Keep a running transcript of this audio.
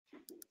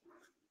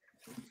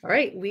All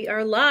right, we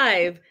are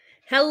live.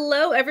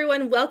 Hello,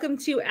 everyone. Welcome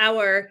to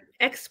our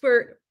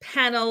expert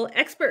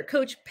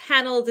coach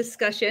panel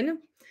discussion.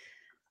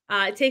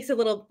 It takes a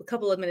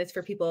couple of minutes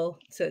for people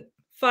to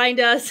find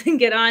us and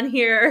get on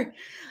here.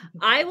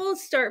 I will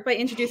start by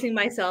introducing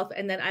myself,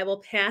 and then I will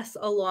pass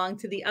along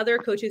to the other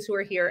coaches who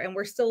are here. And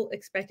we're still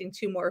expecting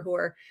two more who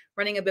are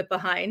running a bit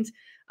behind.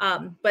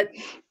 But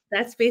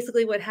that's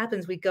basically what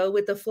happens. We go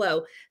with the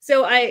flow.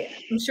 So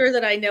I'm sure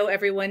that I know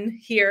everyone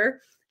here.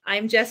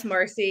 I'm Jess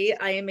Marcy.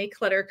 I am a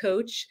clutter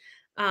coach.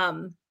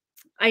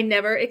 I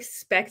never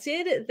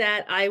expected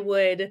that I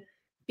would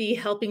be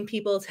helping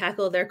people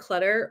tackle their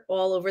clutter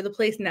all over the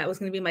place, and that was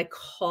going to be my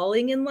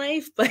calling in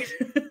life. But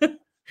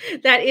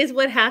that is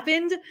what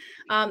happened.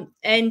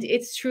 And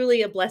it's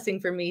truly a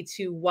blessing for me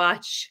to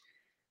watch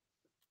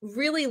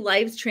really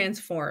lives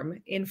transform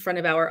in front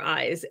of our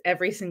eyes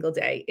every single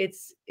day.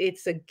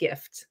 It's a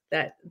gift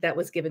that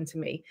was given to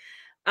me.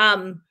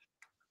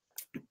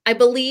 I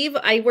believe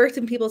I worked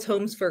in people's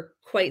homes for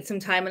quite some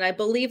time, and I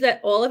believe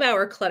that all of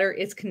our clutter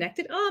is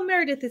connected. Oh,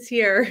 Meredith is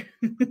here.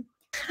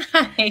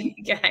 Hi,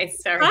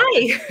 guys.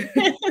 Sorry.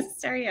 Hi.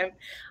 Sorry, I'm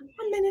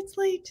 1 minute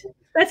late.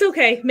 That's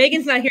okay.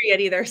 Megan's not here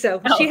yet either,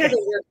 so she has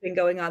Okay. a work thing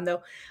going on,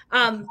 though.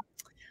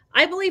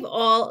 I believe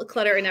all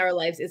clutter in our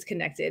lives is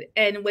connected,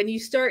 and when you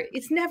start,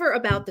 it's never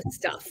about the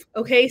stuff,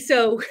 okay?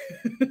 So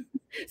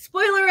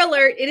spoiler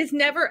alert, it is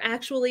never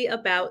actually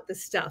about the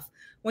stuff.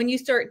 When you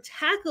start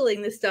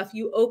tackling the stuff,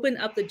 you open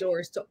up the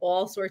doors to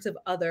all sorts of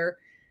other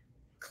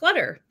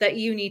clutter that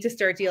you need to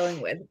start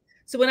dealing with.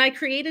 So when I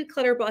created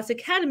Clutter Boss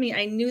Academy,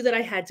 I knew that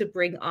I had to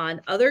bring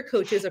on other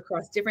coaches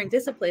across different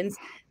disciplines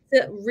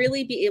to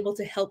really be able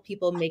to help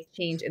people make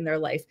change in their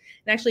life.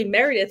 And actually,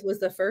 Meredith was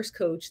the first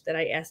coach that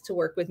I asked to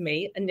work with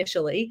me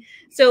initially.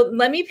 So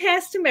let me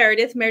pass to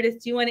Meredith.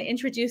 Meredith, do you want to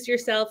introduce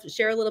yourself,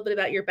 share a little bit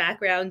about your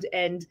background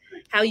and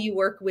how you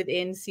work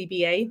within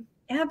CBA?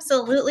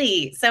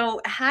 Absolutely. So,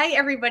 hi,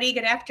 everybody.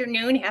 Good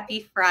afternoon.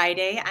 Happy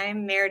Friday.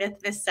 I'm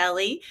Meredith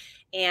Viselli,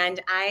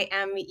 and I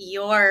am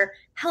your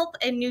health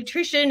and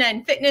nutrition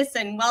and fitness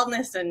and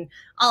wellness and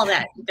all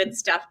that good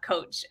stuff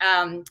coach.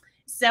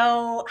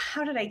 So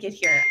how did I get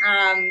here?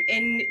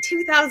 In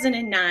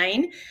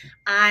 2009,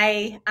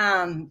 I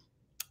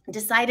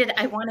decided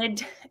I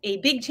wanted a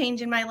big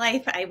change in my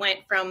life. I went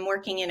from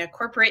working in a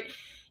corporate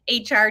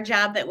HR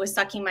job that was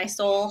sucking my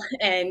soul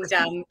and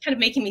kind of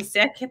making me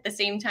sick at the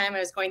same time. I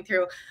was going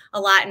through a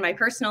lot in my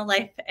personal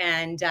life.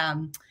 And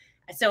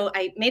so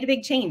I made a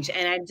big change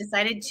and I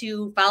decided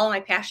to follow my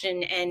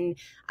passion and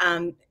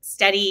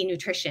study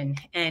nutrition,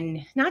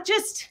 and not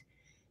just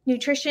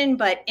nutrition,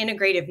 but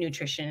integrative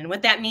nutrition. And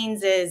what that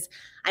means is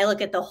I look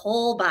at the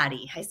whole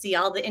body. I see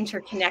all the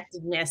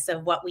interconnectedness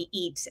of what we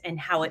eat and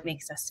how it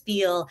makes us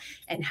feel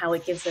and how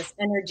it gives us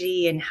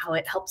energy and how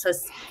it helps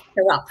us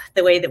show up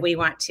the way that we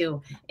want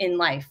to in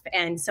life.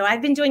 And so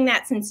I've been doing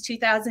that since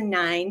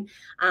 2009.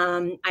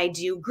 I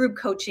do group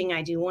coaching.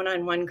 I do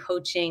one-on-one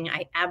coaching.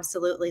 I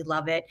absolutely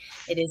love it.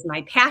 It is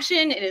my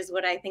passion. It is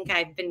what I think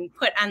I've been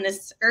put on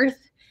this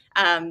earth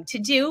to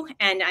do.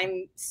 And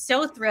I'm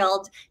so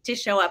thrilled to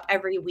show up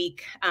every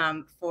week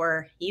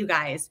for you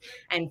guys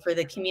and for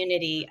the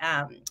community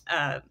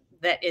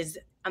that is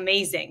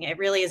amazing. It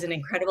really is an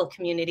incredible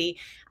community.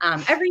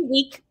 Every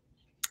week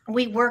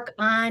we work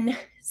on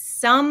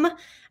some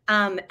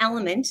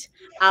element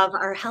of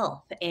our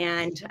health,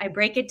 and I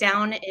break it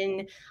down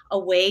in a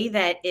way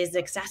that is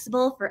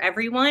accessible for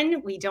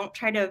everyone. We don't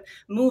try to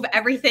move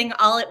everything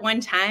all at one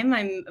time.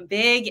 I'm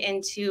big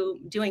into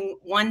doing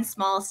one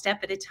small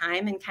step at a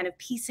time and kind of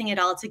piecing it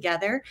all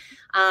together.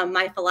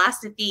 My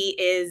philosophy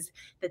is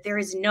that there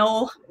is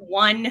no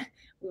one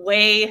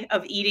way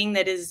of eating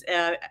that is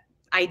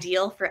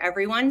ideal for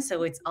everyone.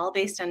 So it's all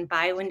based on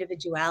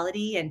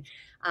bioindividuality and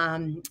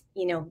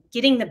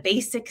getting the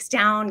basics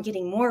down,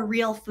 getting more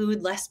real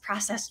food, less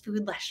processed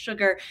food, less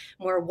sugar,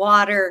 more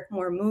water,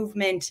 more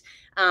movement,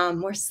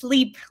 more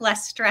sleep,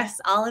 less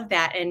stress, all of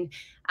that. And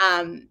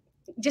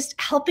just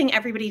helping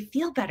everybody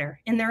feel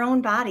better in their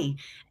own body.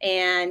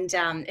 And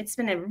it's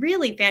been a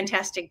really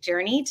fantastic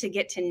journey to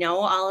get to know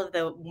all of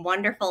the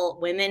wonderful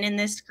women in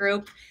this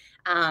group.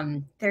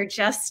 They're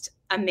just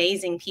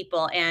amazing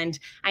people. And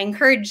I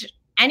encourage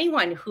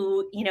anyone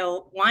who,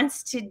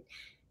 wants to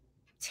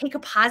take a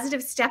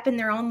positive step in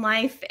their own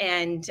life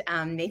and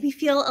maybe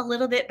feel a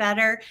little bit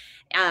better,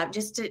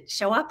 just to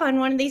show up on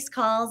one of these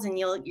calls, and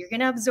you're going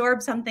to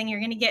absorb something, you're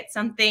going to get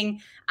something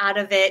out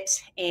of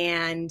it,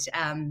 and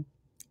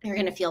you're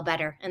going to feel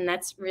better. And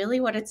that's really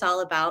what it's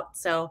all about.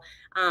 So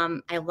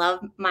I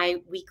love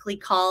my weekly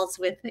calls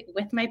with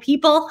my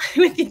people,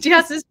 with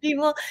Jess's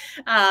people.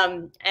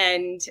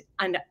 And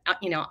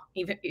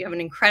you have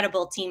an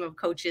incredible team of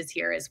coaches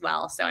here as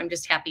well. So I'm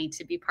just happy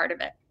to be part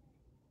of it.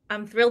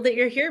 I'm thrilled that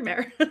you're here,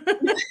 Mer.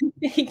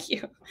 Thank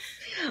you.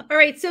 All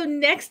right. So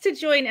next to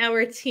join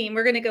our team,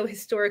 we're going to go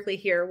historically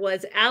here,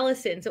 was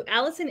Allison. So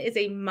Allison is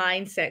a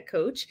mindset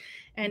coach,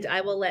 and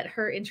I will let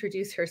her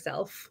introduce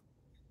herself.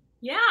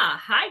 Yeah.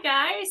 Hi,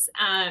 guys.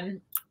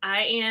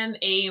 I am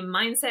a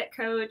mindset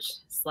coach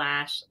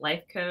slash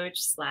life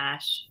coach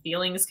slash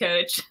feelings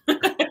coach.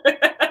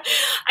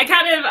 I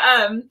kind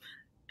of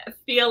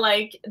feel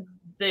like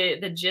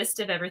the gist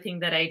of everything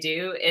that I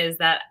do is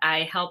that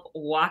I help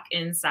walk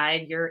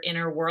inside your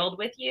inner world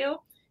with you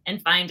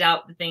and find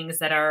out the things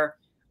that are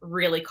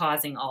really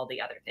causing all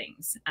the other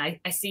things. I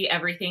see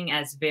everything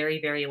as very,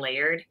 very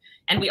layered.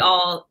 And we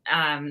all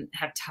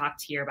have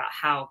talked here about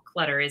how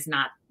clutter is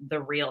not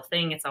the real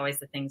thing. It's always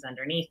the things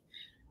underneath.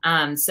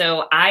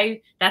 So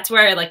that's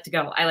where I like to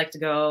go. I like to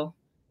go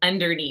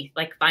underneath,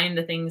 like find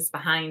the things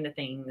behind the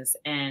things.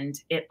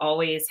 And it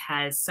always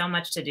has so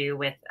much to do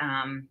with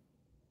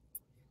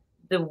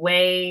the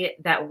way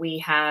that we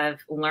have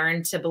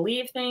learned to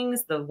believe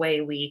things, the way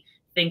we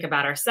think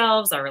about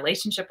ourselves, our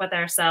relationship with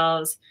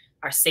ourselves,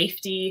 our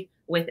safety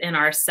within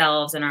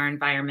ourselves and our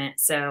environment.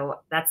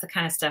 So that's the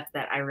kind of stuff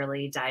that I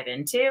really dive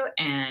into.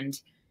 And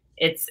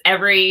it's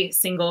every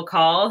single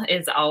call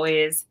is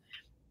always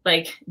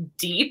like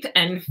deep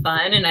and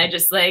fun. And I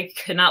just like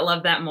could not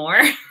love that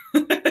more.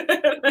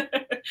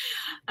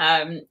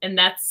 And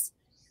that's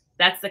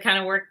the kind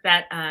of work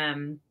that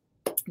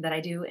that I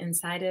do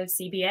inside of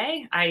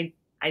CBA.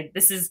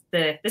 This is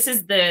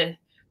the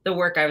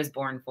work I was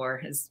born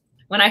for. Is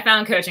when I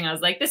found coaching, I was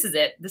like, this is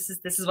it. This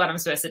is what I'm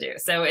supposed to do.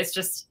 So it's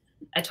just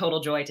a total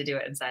joy to do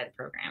it inside the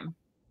program.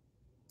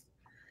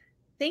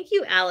 Thank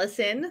you,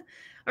 Allison.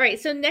 All right,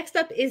 so next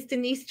up is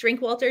Denise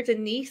Drinkwalter.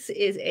 Denise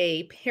is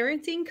a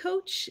parenting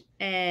coach,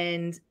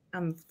 and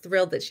I'm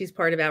thrilled that she's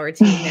part of our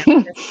team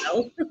now as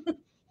well.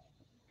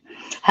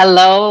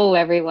 Hello,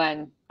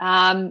 everyone.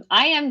 I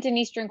am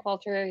Denise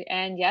Drinkwalter,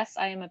 and yes,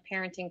 I am a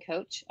parenting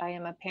coach. I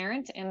am a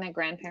parent and a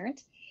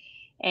grandparent.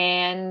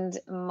 And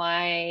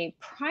my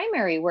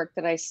primary work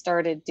that I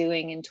started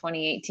doing in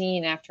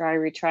 2018 after I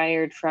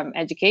retired from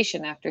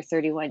education after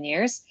 31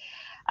 years,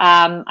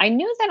 I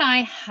knew that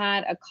I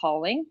had a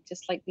calling,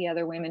 just like the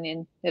other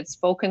women have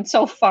spoken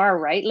so far,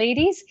 right,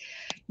 ladies?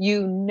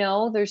 You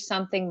know, there's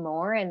something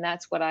more, and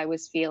that's what I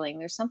was feeling.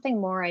 There's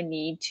something more I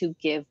need to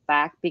give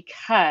back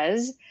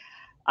because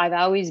I've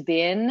always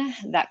been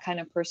that kind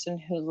of person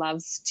who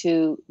loves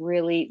to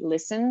really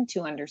listen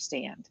to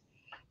understand.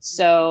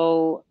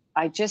 So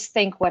I just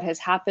think what has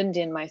happened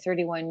in my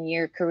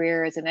 31-year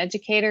career as an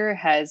educator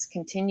has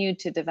continued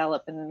to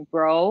develop and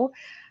grow.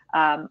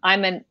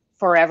 I'm a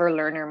forever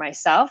learner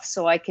myself,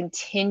 so I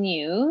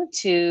continue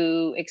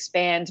to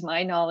expand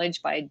my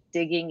knowledge by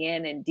digging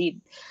in and deep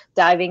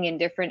diving in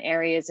different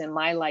areas in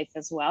my life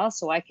as well.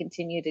 So I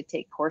continue to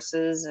take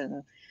courses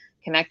and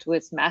connect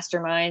with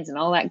masterminds and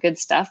all that good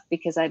stuff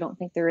because I don't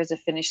think there is a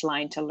finish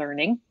line to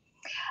learning.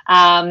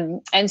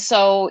 And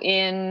so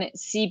in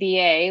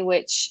CBA,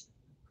 which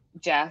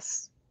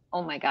Jess,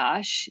 oh my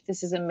gosh,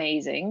 this is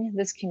amazing.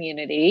 This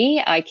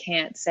community, I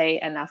can't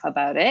say enough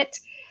about it.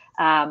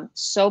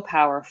 So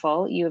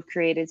powerful. You have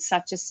created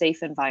such a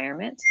safe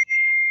environment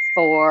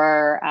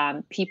for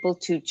people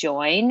to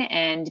join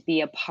and be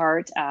a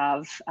part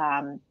of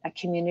a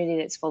community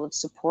that's full of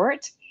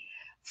support,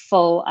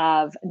 full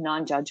of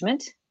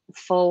non-judgment,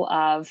 full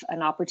of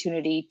an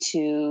opportunity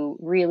to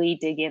really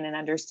dig in and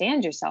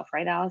understand yourself,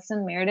 right,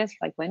 Allison, Meredith,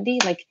 like Wendy?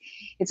 Like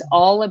it's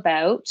all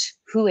about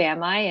who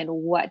am I and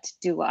what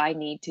do I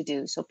need to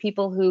do? So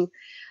people who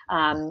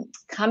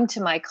come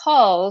to my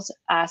calls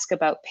ask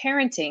about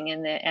parenting,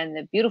 and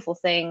the beautiful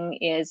thing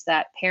is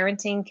that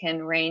parenting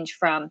can range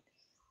from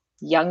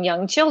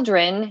young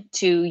children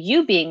to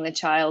you being the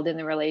child in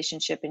the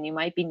relationship, and you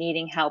might be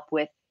needing help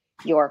with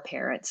your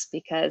parents,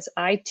 because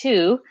I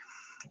too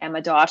am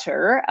a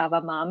daughter of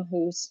a mom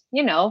who's,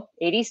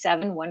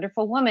 87,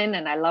 wonderful woman,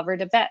 and I love her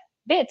to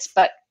bits,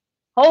 but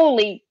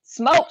holy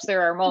smokes,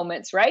 there are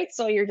moments, right?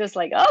 So you're just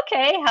like,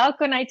 okay, how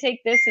can I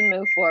take this and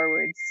move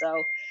forward?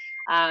 So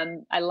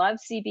I love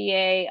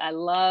CBA. I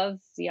love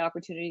the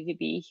opportunity to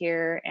be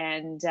here.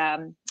 And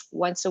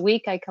once a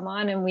week I come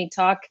on and we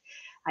talk.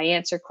 I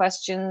answer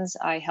questions.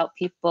 I help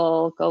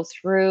people go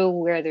through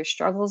where their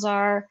struggles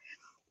are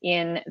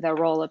in the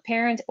role of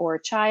parent or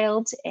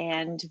child,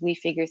 and we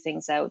figure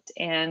things out.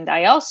 And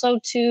I also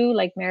too,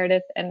 like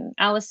Meredith and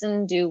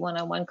Allison, do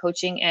one-on-one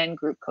coaching and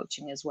group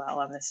coaching as well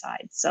on the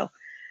side. So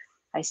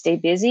I stay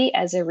busy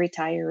as a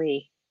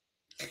retiree.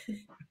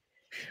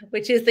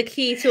 Which is the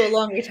key to a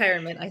long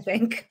retirement, I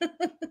think.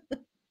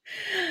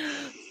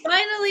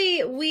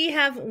 Finally, we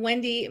have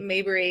Wendy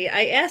Mabry.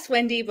 I asked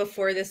Wendy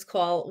before this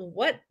call,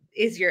 what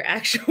is your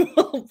actual,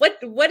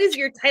 what is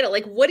your title?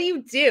 Like, what do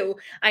you do?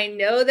 I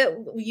know that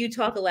you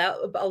talk a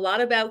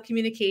lot about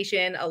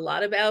communication, a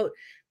lot about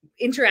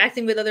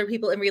interacting with other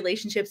people in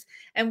relationships.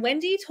 And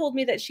Wendy told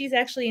me that she's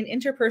actually an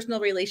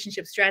interpersonal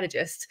relationship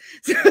strategist.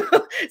 So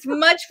it's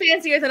much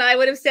fancier than I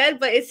would have said,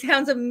 but it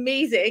sounds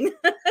amazing.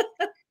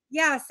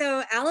 Yeah,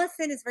 so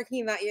Allison is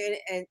working about you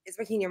and is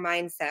working on your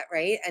mindset,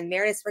 right? And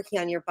Meredith's working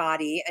on your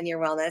body and your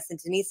wellness, and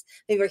Denise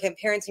maybe working on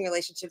parenting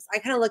relationships. I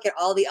kind of look at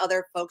all the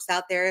other folks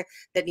out there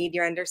that need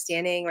your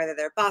understanding, whether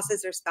they're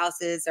bosses or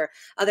spouses or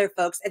other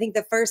folks. I think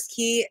the first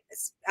key,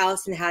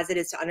 Allison has it,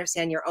 is to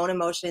understand your own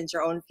emotions,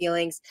 your own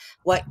feelings,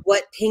 what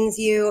pings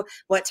you,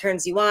 what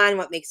turns you on,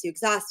 what makes you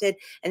exhausted.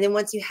 And then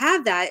once you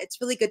have that,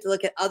 it's really good to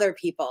look at other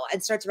people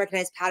and start to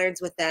recognize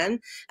patterns with them.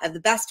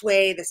 The best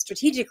way that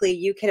strategically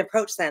you can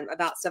approach them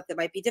about stuff that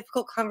might be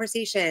difficult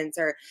conversations,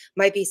 or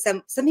might be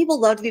some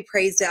people love to be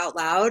praised out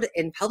loud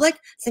in public.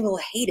 Some people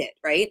hate it,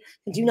 right?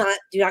 Do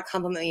not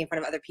compliment me in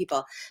front of other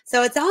people.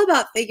 So it's all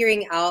about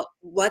figuring out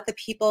what the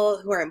people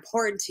who are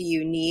important to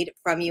you need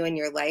from you in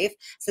your life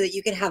so that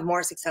you can have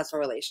more successful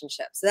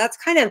relationships. So that's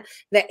kind of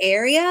the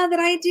area that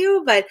I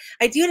do, but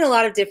I do it in a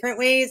lot of different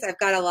ways. I've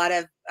got a lot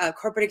of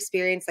corporate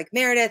experience like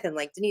Meredith and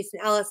like Denise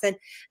and Allison,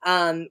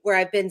 where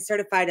I've been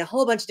certified a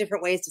whole bunch of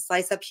different ways to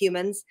slice up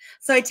humans.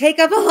 So I take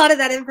up a lot of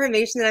that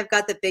information that I've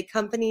got that big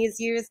companies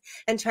use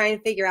and try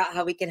and figure out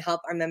how we can help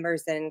our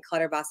members in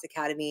Clutter Boss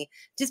Academy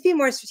just be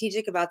more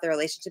strategic about their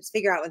relationships,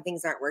 figure out when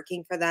things aren't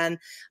working for them,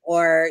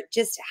 or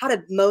just how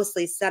to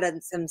mostly set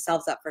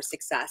themselves up for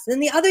success. And then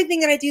the other thing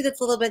that I do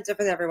that's a little bit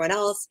different than everyone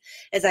else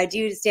is I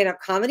do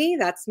stand-up comedy.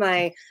 That's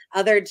my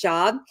other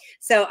job.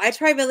 So I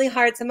try really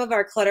hard. Some of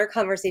our clutter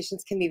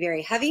conversations can be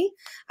very heavy.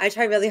 I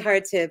try really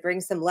hard to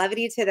bring some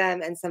levity to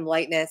them and some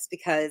lightness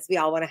because we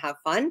all want to have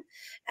fun.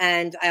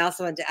 And I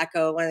also want to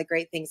echo one of the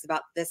great things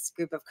about this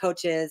group of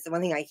coaches. The one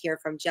thing I hear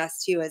from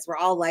Jess too is we're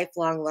all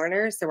lifelong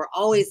learners. So we're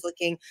always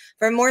looking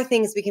for more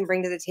things we can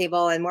bring to the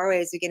table and more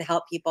ways we can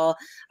help people.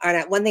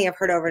 And one thing I've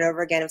heard over and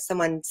over again, if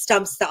someone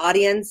stumps the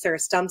audience or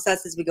stumps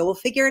us, is we go, we'll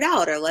figure it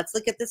out, or let's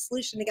look at this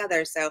solution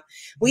together. So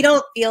we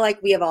don't feel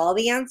like we have all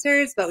the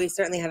answers, but we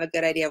certainly have a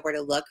good idea of where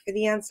to look for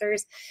the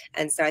answers.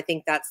 And so I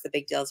think that's the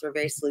big deal, is we're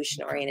very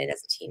solution oriented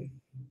as a team.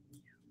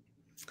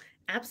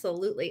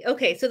 Absolutely.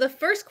 Okay, so the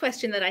first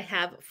question that I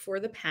have for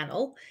the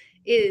panel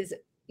is,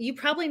 you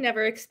probably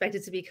never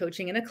expected to be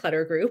coaching in a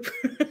clutter group.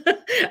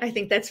 I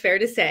think that's fair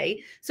to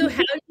say. So how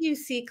do you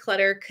see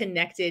clutter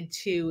connected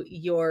to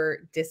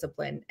your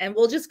discipline? And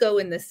we'll just go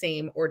in the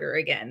same order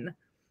again.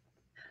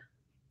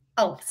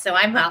 Oh, so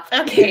I'm up.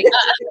 Okay.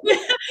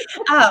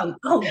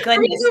 Oh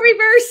goodness.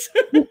 Reverse.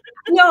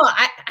 No,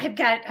 I've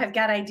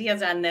got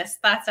ideas on this,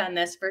 thoughts on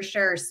this for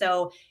sure.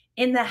 So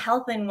in the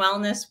health and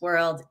wellness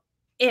world,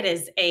 it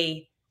is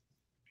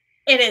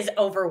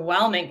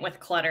overwhelming with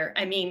clutter.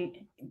 I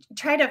mean,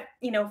 try to,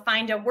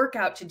 find a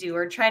workout to do,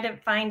 or try to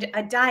find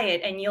a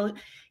diet, and you'll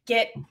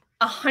get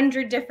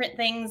 100 different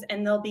things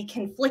and they'll be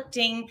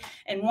conflicting.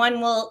 And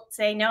one will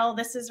say, no,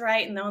 this is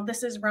right. And no,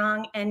 this is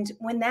wrong. And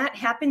when that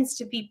happens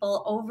to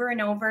people over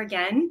and over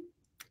again,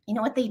 you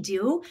know what they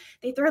do?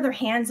 They throw their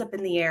hands up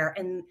in the air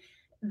and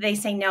they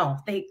say no.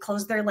 They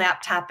close their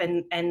laptop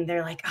and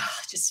they're like, oh,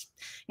 just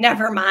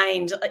never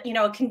mind.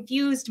 A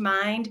confused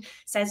mind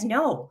says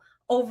no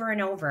over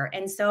and over.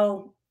 And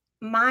so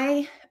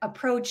my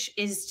approach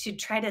is to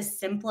try to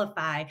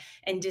simplify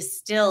and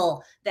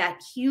distill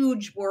that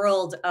huge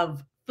world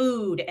of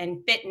food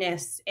and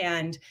fitness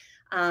and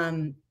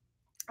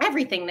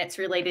everything that's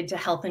related to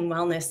health and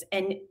wellness,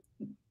 and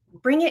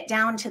bring it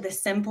down to the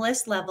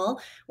simplest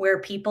level where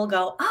people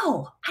go,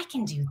 oh, I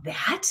can do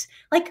that.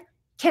 Like,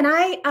 can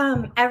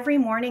I every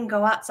morning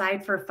go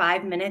outside for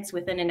 5 minutes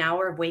within an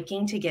hour of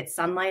waking to get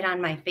sunlight on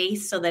my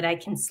face so that I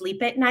can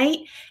sleep at night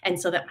and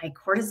so that my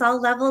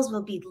cortisol levels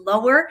will be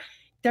lower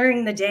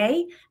during the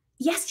day?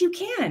 Yes, you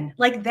can.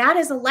 Like, that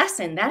is a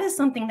lesson. That is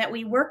something that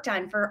we worked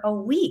on for a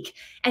week,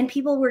 and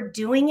people were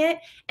doing it,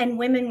 and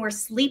women were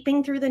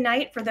sleeping through the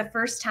night for the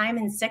first time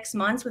in 6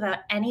 months without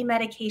any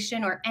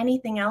medication or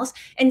anything else.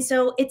 And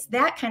so it's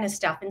that kind of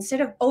stuff.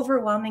 Instead of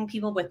overwhelming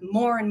people with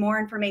more and more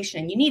information,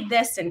 and you need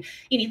this, and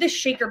you need this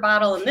shaker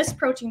bottle, and this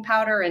protein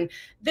powder, and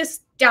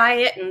this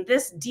diet, and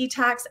this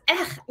detox,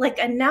 like,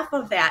 enough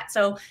of that.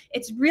 So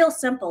it's real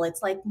simple.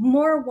 It's like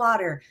more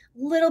water,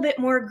 a little bit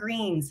more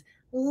greens,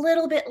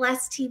 little bit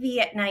less TV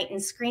at night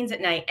and screens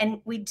at night. And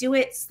we do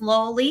it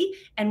slowly,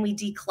 and we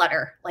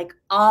declutter like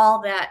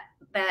all that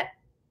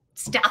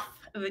stuff,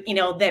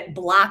 that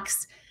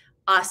blocks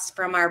us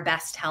from our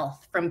best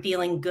health, from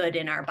feeling good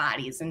in our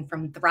bodies, and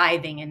from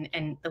thriving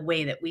and the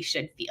way that we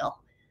should feel.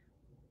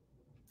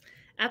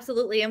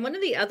 Absolutely. And one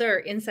of the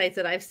other insights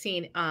that I've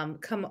seen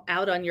come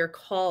out on your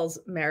calls,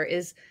 Mare,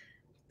 is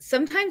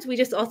sometimes we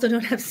just also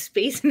don't have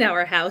space in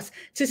our house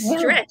to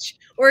stretch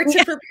or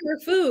to prepare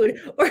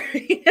food. Or,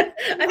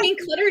 I mean,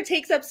 clutter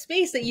takes up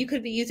space that you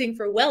could be using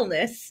for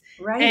wellness.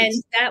 Right.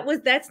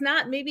 And that's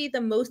not maybe the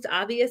most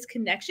obvious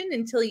connection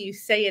until you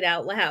say it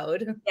out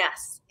loud.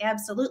 Yes,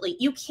 absolutely.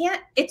 You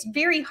can't, it's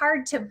very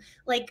hard to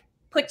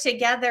put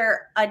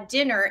together a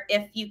dinner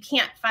if you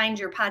can't find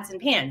your pots and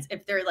pans,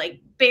 if they're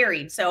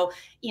buried. So,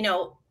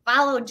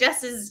 follow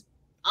Jess's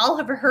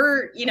all of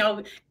her,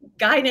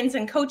 guidance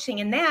and coaching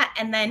in that.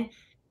 And then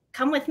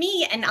come with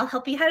me and I'll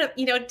help you how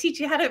to, teach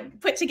you how to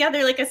put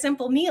together like a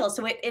simple meal.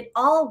 So it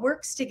all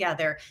works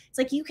together. It's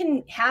like you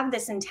can have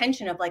this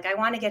intention of like, I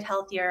want to get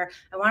healthier,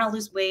 I want to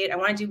lose weight, I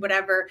want to do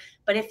whatever.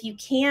 But if you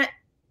can't,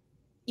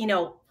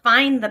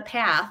 find the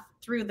path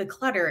through the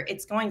clutter,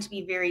 it's going to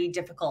be very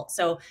difficult.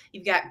 So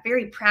you've got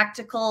very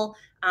practical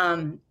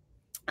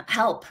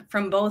help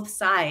from both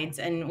sides,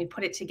 and we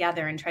put it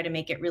together and try to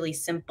make it really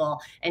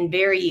simple and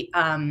very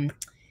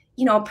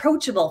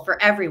approachable for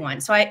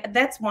everyone. So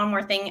that's one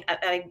more thing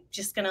I'm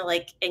just gonna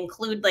like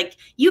include, like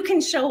you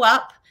can show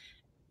up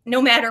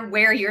no matter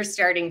where you're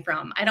starting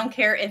from. I don't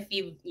care if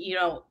you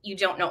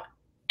don't know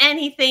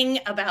anything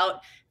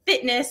about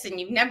fitness and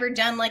you've never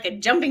done like a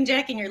jumping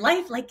jack in your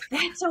life, like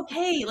that's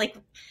okay. Like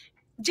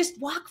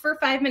just walk for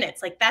 5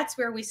 minutes. Like that's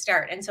where we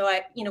start. And so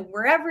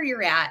wherever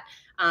you're at,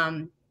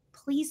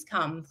 please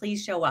come,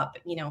 please show up.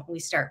 We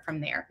start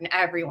from there and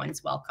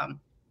everyone's welcome.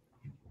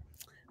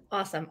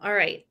 Awesome. All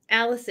right.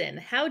 Allison,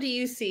 how do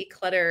you see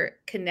clutter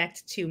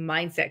connect to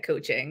mindset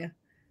coaching?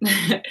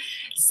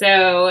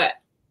 So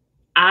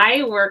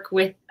I work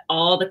with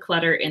all the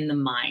clutter in the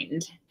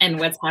mind and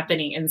what's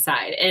happening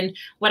inside. And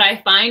what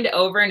I find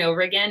over and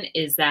over again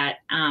is that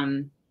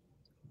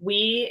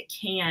we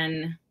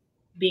can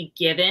be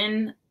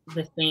given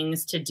the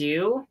things to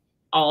do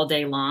all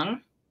day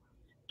long,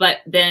 but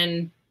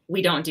then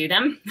we don't do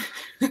them.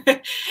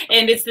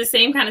 And it's the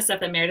same kind of stuff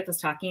that Meredith was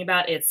talking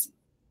about. It's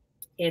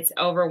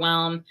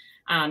overwhelm.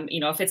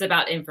 If it's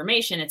about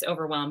information, it's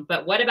overwhelm.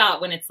 But what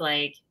about when it's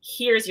like,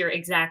 here's your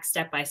exact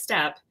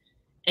step-by-step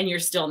and you're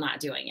still not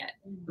doing it?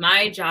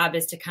 My job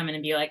is to come in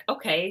and be like,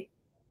 okay,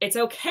 it's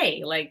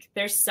okay. Like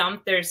there's some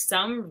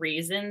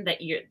reason that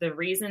the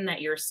reason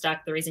that you're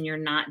stuck, the reason you're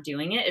not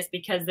doing it is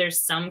because there's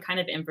some kind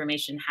of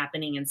information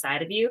happening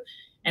inside of you,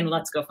 and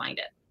let's go find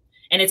it.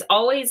 And it's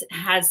always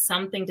has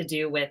something to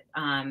do with,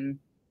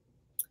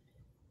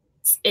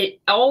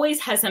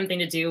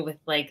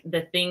 like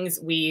the things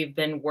we've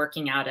been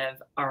working out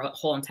of our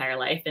whole entire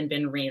life and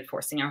been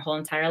reinforcing our whole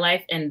entire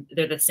life. And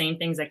they're the same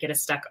things that get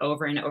us stuck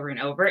over and over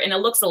and over. And it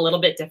looks a little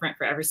bit different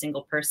for every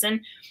single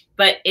person,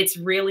 but it's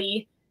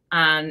really,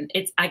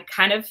 I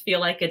kind of feel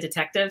like a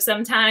detective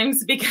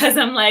sometimes, because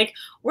I'm like,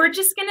 we're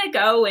just going to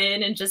go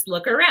in and just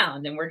look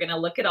around, and we're going to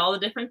look at all the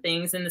different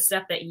things and the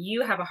stuff that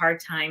you have a hard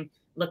time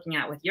looking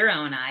at with your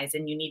own eyes.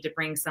 And you need to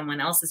bring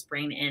someone else's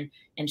brain in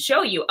and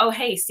show you, oh,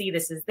 hey, see,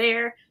 this is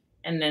there.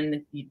 And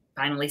then you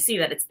finally see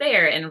that it's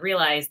there and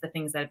realize the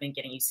things that have been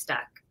getting you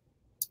stuck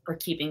or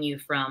keeping you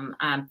from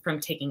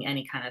taking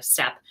any kind of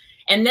step.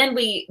 And then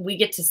we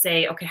get to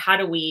say, okay, how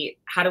do we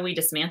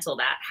dismantle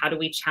that? How do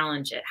we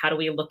challenge it? How do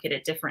we look at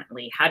it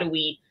differently? How do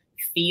we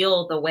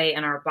feel the way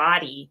in our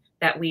body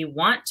that we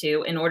want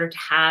to in order to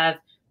have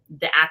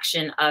the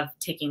action of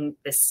taking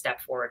this step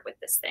forward with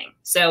this thing?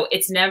 So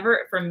it's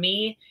never, for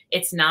me,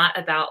 it's not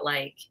about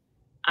like,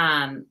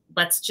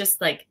 let's just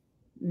like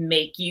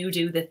make you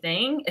do the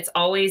thing. It's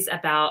always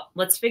about,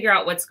 let's figure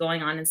out what's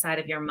going on inside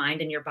of your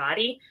mind and your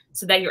body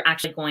so that you're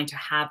actually going to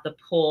have the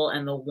pull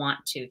and the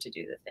want to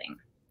do the thing.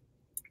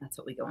 That's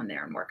what we go in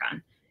there and work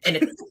on. And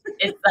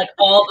it's like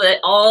all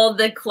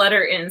the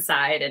clutter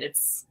inside, and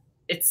it's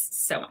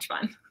so much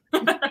fun.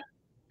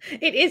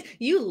 It is.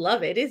 You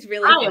love it. It's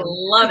really I fun.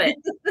 love it.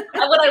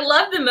 What I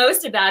love the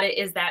most about it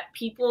is that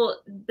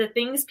the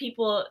things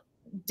people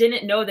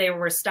didn't know they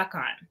were stuck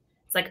on.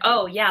 It's like,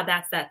 oh yeah,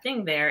 that's that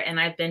thing there. And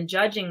I've been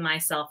judging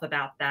myself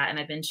about that. And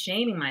I've been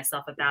shaming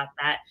myself about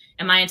that.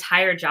 And my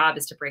entire job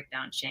is to break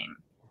down shame.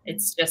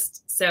 It's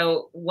just,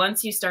 so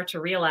once you start to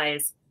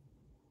realize,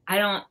 I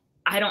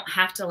don't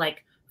have to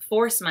like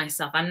force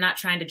myself. I'm not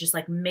trying to just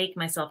like make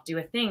myself do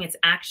a thing. It's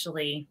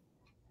actually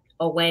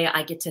a way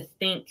I get to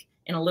think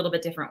in a little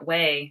bit different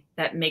way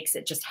that makes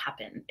it just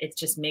happen. It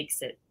just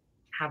makes it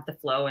have the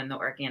flow, and the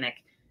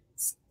organic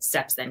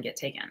steps then get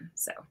taken.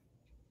 So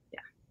yeah.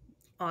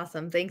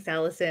 Awesome. Thanks,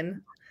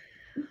 Allison.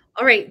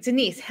 All right,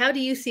 Denise, how do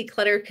you see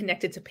clutter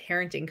connected to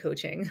parenting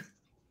coaching?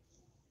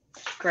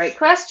 Great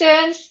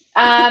question.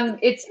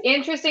 It's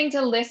interesting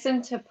to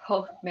listen to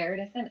both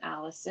Meredith and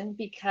Allison,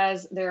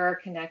 because there are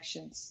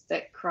connections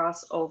that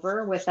cross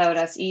over without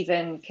us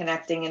even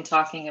connecting and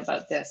talking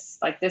about this.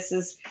 Like this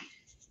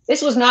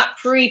was not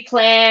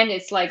pre-planned.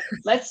 It's like,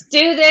 let's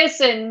do this,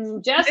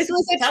 and just this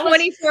was a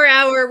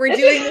 24-hour, we're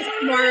doing this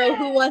tomorrow,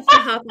 who wants to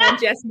hop on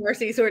Jess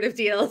Morrissey sort of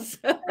deals.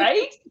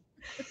 Right?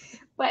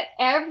 But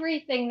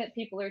everything that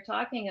people are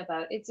talking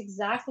about, it's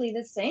exactly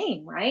the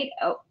same, right?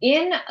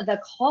 In the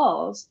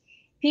calls,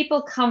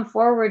 people come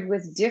forward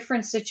with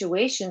different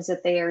situations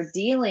that they are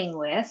dealing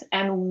with,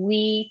 and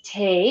we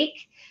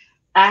take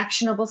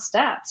actionable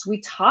steps.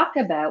 We talk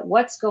about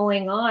what's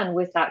going on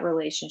with that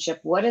relationship.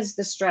 What is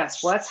the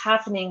stress? What's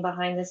happening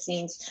behind the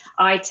scenes?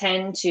 I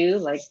tend to,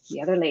 like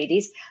the other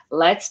ladies,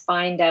 let's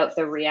find out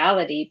the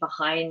reality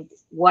behind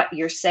what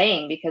you're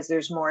saying, because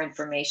there's more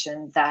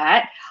information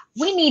that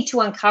we need to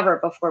uncover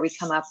before we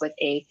come up with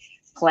a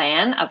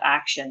plan of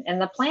action.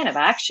 And the plan of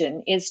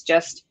action is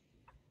just,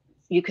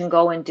 you can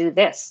go and do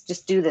this.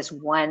 Just do this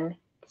one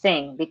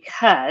thing,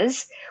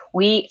 because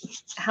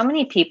how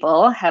many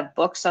people have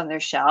books on their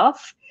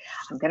shelf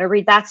I'm going to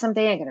read that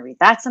someday. I'm going to read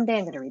that someday.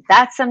 I'm going to read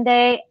that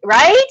someday.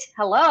 Right?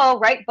 Hello,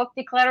 right? Book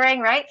decluttering,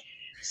 right?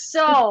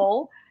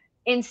 So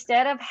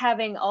instead of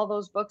having all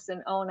those books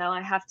and, oh, now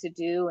I have to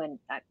do, and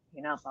that,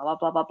 blah, blah,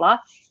 blah, blah, blah,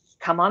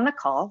 come on the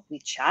call. We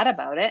chat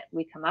about it.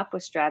 We come up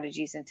with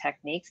strategies and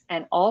techniques.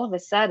 And all of a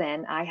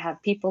sudden I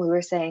have people who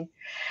are saying,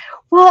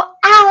 well,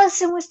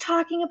 Allison was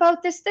talking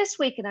about this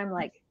week. And I'm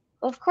like,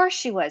 of course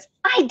she was.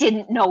 I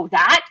didn't know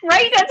that,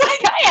 right?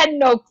 It's like I had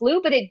no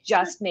clue, but it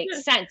just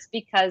makes sense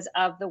because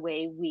of the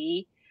way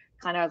we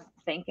kind of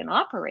think and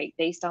operate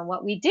based on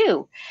what we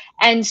do.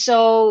 And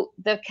so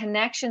the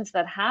connections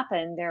that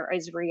happen, there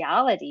is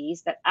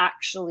realities that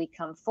actually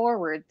come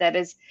forward that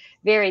is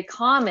very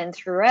common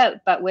throughout,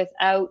 but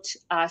without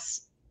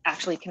us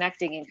actually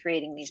connecting and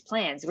creating these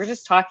plans. We're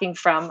just talking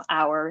from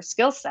our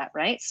skill set,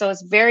 right? So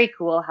it's very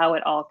cool how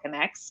it all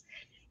connects.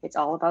 It's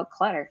all about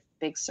clutter.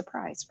 Big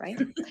surprise, right?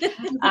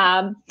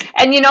 And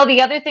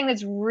the other thing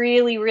that's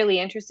really, really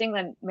interesting,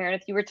 then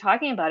Meredith, you were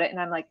talking about it, and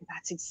I'm like,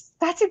 that's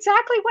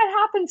exactly what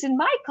happens in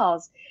my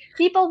calls.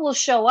 People will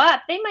show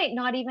up. They might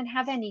not even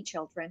have any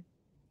children.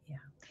 Yeah.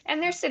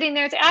 And they're sitting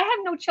there and say, I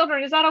have no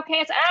children. Is that okay?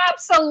 It's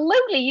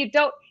absolutely, you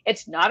don't.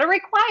 It's not a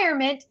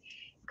requirement.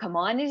 Come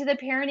on into the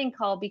parenting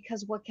call,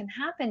 because what can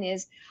happen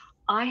is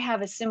I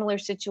have a similar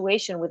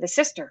situation with a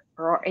sister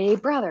or a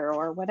brother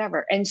or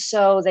whatever. And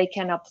so they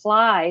can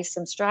apply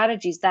some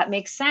strategies that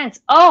make sense.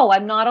 Oh,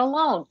 I'm not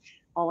alone.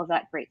 All of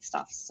that great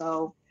stuff.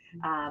 So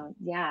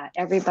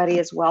everybody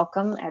is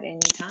welcome at any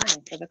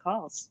time for the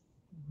calls.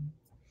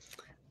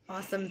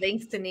 Awesome.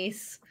 Thanks,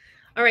 Denise.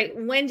 All right,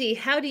 Wendy,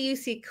 how do you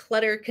see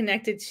clutter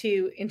connected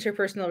to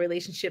interpersonal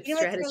relationship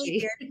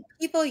strategy? Really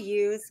people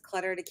use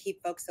clutter to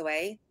keep folks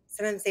away.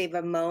 Sometimes they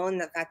bemoan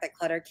the fact that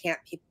clutter can't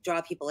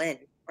draw people in,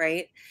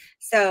 right?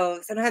 So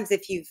sometimes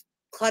if you've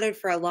cluttered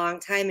for a long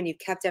time and you've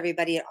kept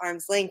everybody at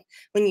arm's length,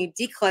 when you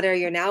declutter,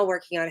 you're now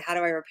working on how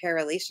do I repair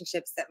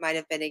relationships that might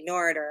have been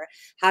ignored, or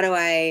how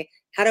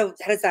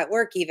does that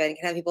work even?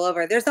 Can I have people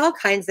over? There's all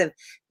kinds of,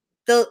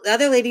 the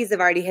other ladies have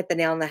already hit the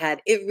nail on the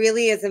head. It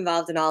really is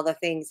involved in all the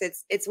things.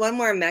 It's one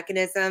more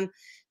mechanism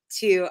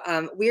to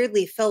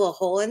weirdly fill a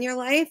hole in your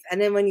life. And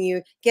then when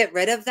you get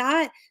rid of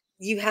that,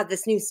 you have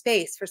this new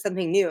space for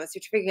something new. So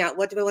you're figuring out,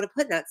 what do I want to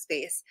put in that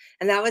space?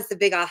 And that was the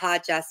big aha,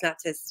 Jess, not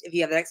to, if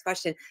you have the next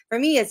question. For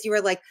me, is you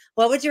were like,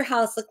 what would your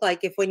house look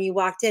like if when you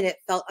walked in, it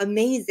felt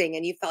amazing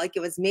and you felt like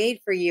it was made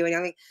for you? And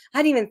I'm like, I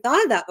hadn't even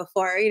thought of that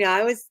before.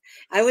 I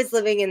was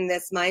living in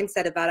this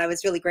mindset about, I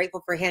was really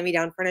grateful for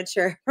hand-me-down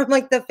furniture from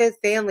like the fifth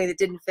family that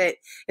didn't fit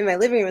in my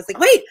living room. I was like,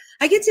 wait,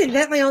 I get to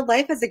invent my own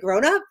life as a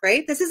grown-up,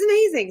 right? This is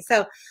amazing.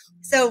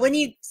 So when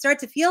you start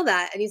to feel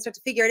that and you start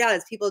to figure it out,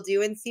 as people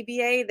do in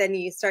CBA, then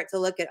you start to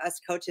look at us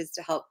coaches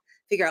to help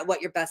figure out what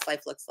your best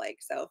life looks like.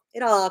 So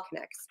it all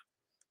connects.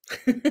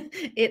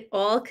 It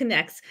all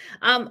connects.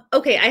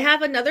 Okay, I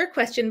have another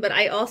question, but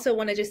I also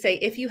want to just say,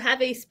 if you have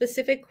a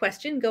specific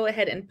question, go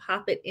ahead and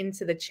pop it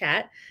into the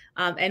chat.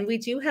 And we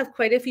do have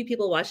quite a few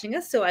people watching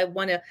us, so I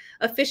want to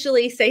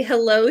officially say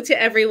hello to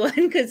everyone,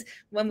 because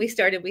when we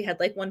started, we had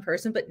like one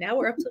person, but now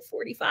we're up to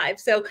 45.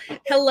 So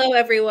hello,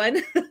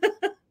 everyone.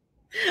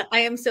 I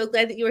am so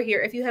glad that you are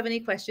here. If you have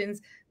any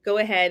questions, go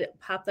ahead,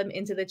 pop them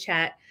into the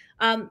chat.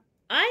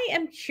 I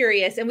am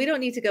curious, and we don't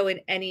need to go in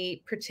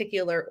any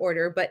particular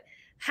order, but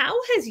how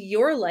has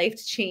your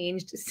life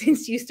changed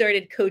since you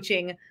started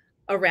coaching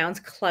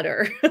around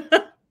clutter?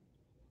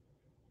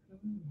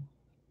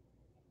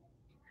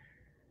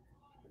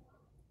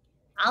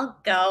 I'll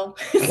go.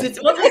 We'll just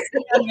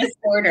stay on this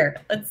order.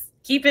 Let's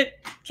keep it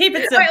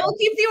simple. All right, we'll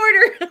keep the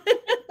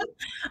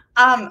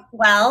order.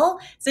 Well,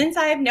 since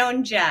I've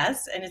known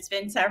Jess, and it's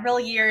been several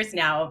years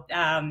now,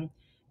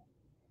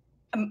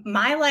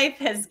 my life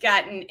has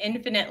gotten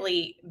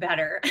infinitely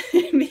better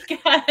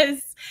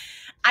because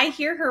I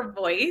hear her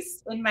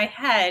voice in my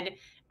head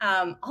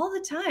all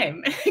the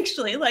time.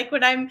 Actually, like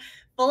when I'm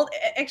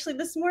actually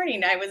this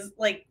morning, I was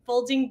like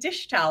folding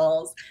dish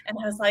towels, and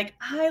I was like,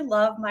 I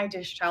love my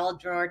dish towel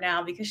drawer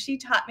now because she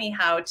taught me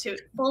how to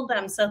fold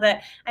them so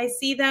that I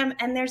see them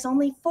and there's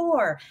only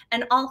 4,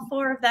 and all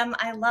 4 of them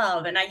I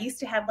love. And I used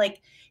to have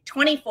like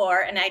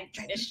 24, and I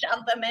try to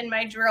shove them in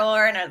my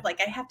drawer, and I was like,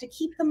 I have to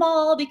keep them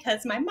all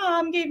because my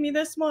mom gave me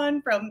this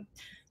one from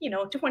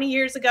 20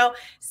 years ago.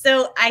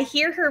 So I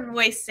hear her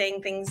voice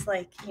saying things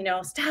like,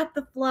 stop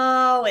the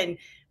flow and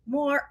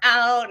more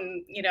out,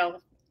 and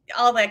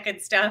all that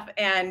good stuff.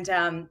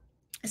 And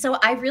so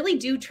I really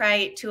do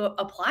try to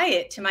apply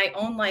it to my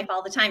own life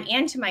all the time,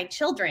 and to my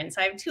children.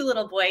 So I have 2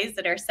 little boys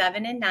that are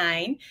 7 and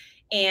 9,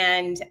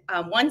 and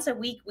once a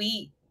week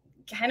we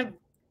kind of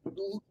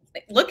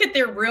look at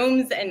their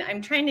rooms, and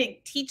I'm trying to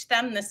teach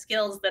them the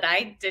skills that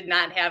I did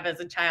not have as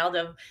a child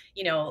of,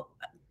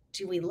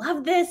 do we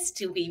love this?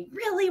 Do we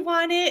really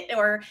want it?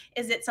 Or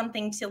is it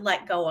something to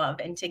let go of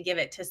and to give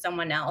it to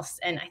someone else?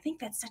 And I think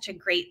that's such a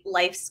great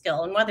life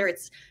skill. And whether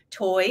it's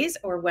toys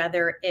or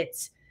whether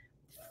it's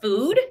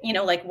food,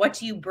 like what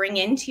do you bring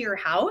into your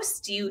house?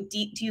 Do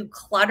you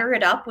clutter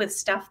it up with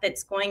stuff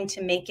that's going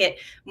to make it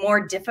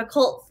more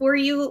difficult for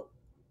you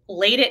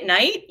late at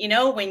night,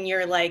 when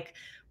you're like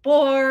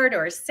bored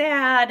or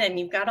sad and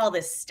you've got all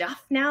this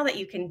stuff now that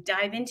you can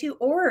dive into?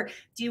 Or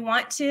do you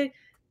want to,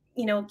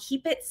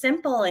 keep it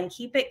simple and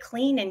keep it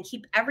clean and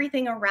keep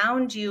everything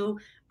around you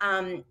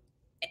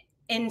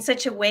in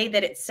such a way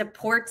that it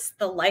supports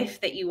the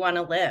life that you want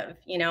to live,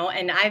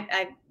 and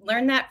I've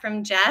learned that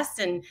from Jess,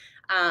 and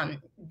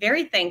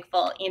very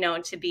thankful,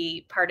 to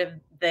be part of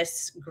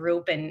this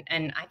group. And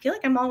I feel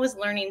like I'm always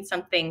learning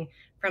something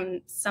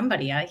from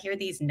somebody. I hear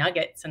these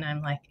nuggets and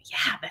I'm like,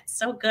 yeah, that's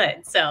so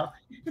good. So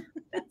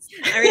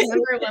I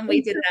remember when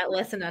we did that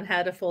lesson on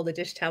how to fold a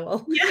dish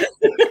towel. Yeah.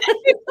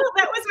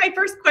 That was my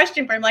first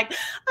question for him. Like,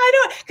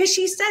 because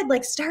she said,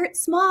 like, start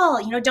small,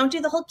 don't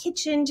do the whole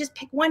kitchen, just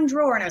pick one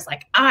drawer. And I was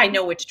like, I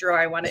know which drawer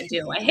I want to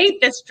do. I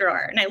hate this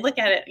drawer. And I look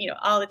at it,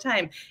 all the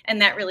time.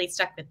 And that really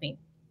stuck with me.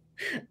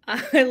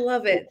 I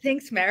love it.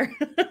 Thanks, Mare.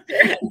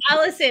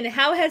 Allison,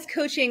 how has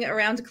coaching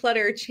around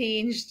clutter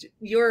changed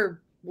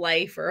your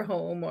life or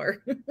home or?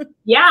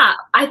 Yeah,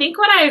 I think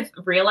what I've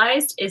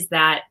realized is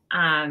that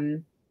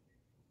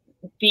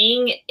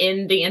being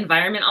in the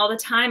environment all the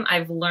time,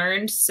 I've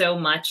learned so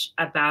much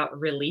about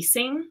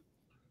releasing.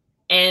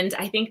 And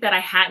I think that I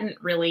hadn't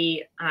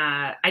really,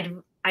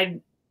 I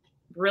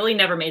really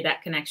never made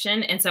that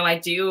connection. And so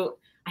I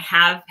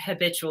have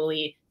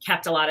habitually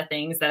kept a lot of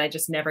things that I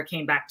just never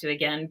came back to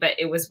again. But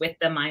it was with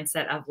the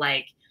mindset of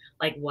like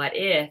what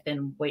if,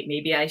 and wait,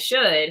 maybe I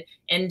should.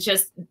 And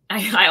just,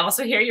 I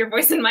also hear your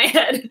voice in my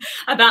head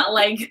about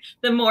like,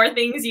 the more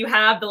things you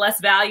have, the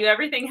less value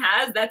everything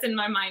has. That's in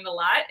my mind a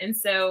lot. And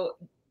so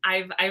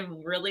I've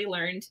really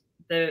learned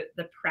the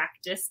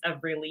practice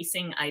of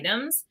releasing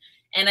items.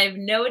 And I've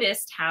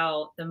noticed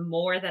how the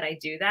more that I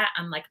do that,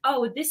 I'm like,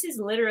 oh, this is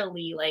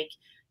literally like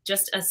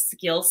just a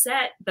skill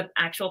set. The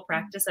actual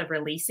practice of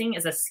releasing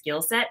is a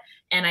skill set.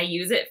 And I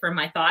use it for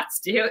my thoughts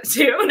too.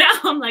 Now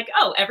I'm like,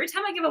 oh, every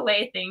time I give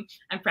away a thing,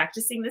 I'm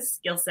practicing this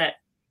skill set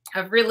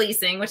of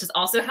releasing, which is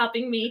also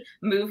helping me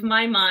move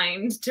my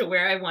mind to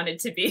where I want it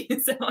to be.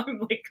 So I'm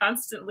like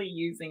constantly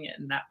using it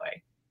in that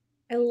way.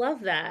 I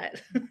love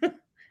that.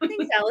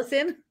 Thanks,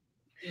 Allison.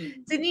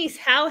 Denise,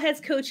 how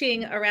has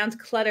coaching around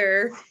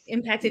clutter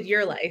impacted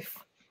your life?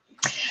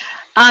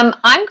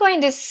 I'm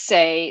going to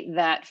say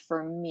that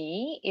for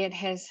me, it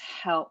has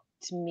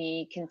helped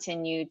me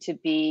continue to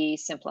be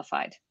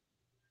simplified,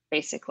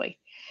 basically.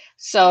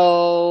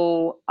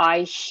 So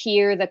I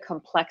hear the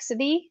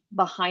complexity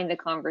behind the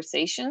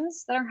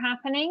conversations that are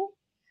happening,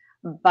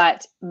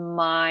 but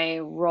my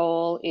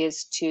role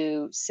is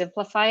to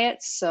simplify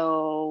it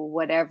so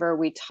whatever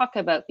we talk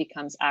about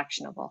becomes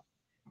actionable,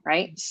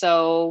 right?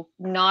 So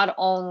not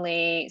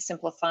only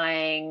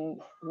simplifying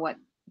what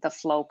the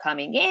flow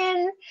coming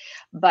in,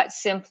 but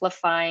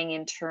simplifying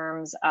in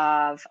terms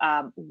of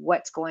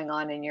what's going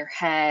on in your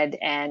head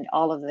and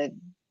all of the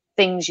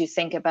things you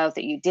think about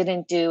that you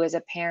didn't do as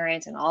a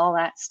parent and all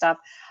that stuff.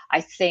 I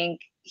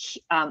think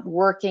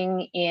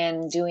working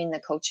in doing the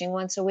coaching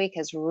once a week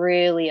has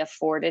really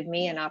afforded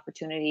me an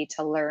opportunity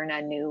to learn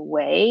a new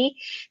way,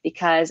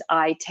 because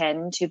I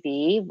tend to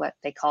be what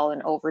they call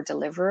an over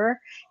deliverer.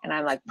 And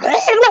I'm like,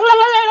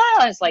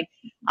 it's like,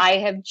 I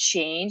have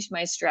changed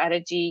my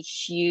strategy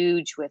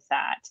huge with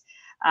that.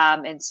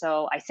 And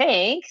so I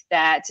think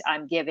that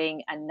I'm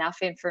giving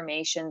enough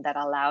information that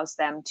allows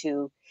them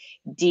to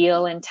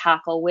deal and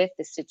tackle with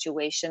the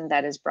situation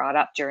that is brought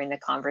up during the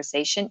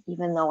conversation,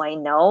 even though I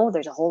know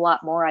there's a whole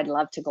lot more I'd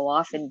love to go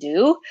off and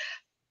do,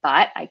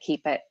 but I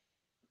keep it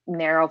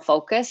narrow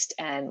focused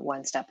and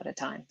one step at a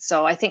time.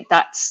 So I think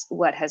that's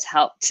what has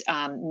helped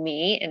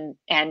me.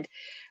 And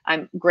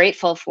I'm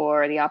grateful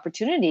for the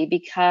opportunity,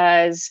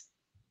 because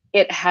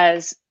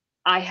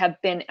I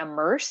have been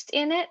immersed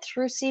in it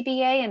through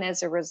CBA. And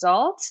as a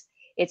result,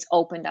 it's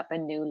opened up a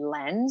new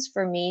lens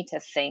for me to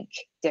think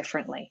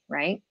differently,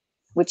 right?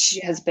 Which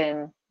has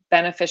been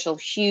beneficial,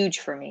 huge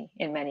for me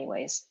in many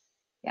ways.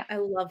 Yeah. I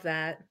love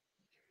that.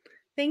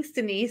 Thanks,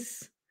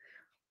 Denise.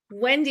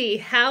 Wendy,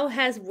 how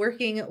has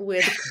working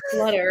with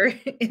clutter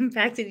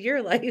impacted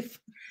your life?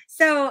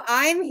 So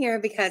I'm here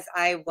because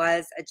I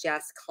was a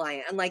Jess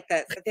client. Unlike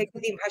the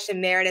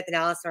impression Meredith and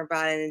Allison were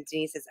brought in and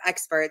Denise as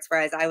experts,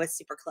 whereas I was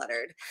super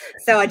cluttered.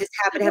 So I just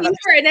happened to have You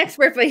were an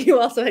expert, but you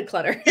also had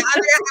clutter.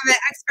 I'm an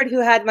expert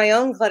who had my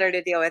own clutter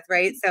to deal with,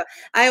 right? So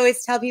I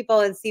always tell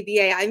people in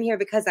CBA, I'm here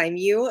because I'm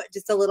you,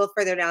 just a little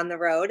further down the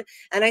road,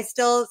 and I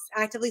still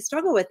actively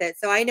struggle with it.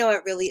 So I know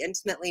it really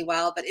intimately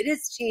well, but it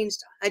has changed.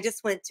 I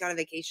just went on a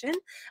vacation.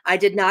 I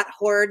did not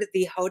hoard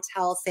the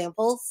hotel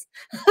samples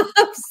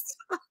of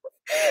stuff,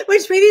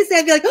 which previously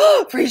I'd be like,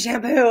 oh, free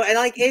shampoo. And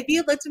like, if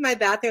you looked in my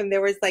bathroom,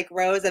 there was like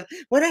rows of,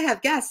 when I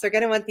have guests, they're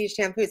going to want these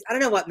shampoos. I don't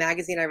know what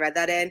magazine I read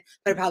that in,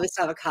 but I probably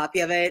still have a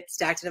copy of it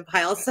stacked in a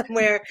pile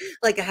somewhere.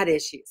 Like, I had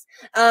issues.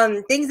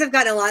 Things have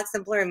gotten a lot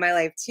simpler in my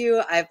life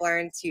too. I've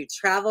learned to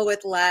travel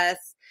with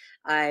less.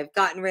 I've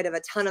gotten rid of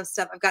a ton of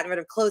stuff. I've gotten rid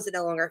of clothes that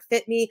no longer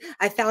fit me.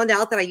 I found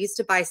out that I used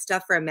to buy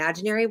stuff for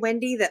imaginary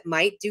Wendy that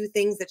might do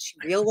things that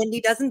real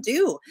Wendy doesn't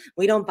do.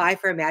 We don't buy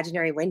for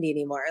imaginary Wendy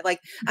anymore.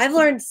 Like, I've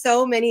learned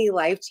so many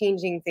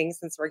life-changing things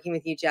since working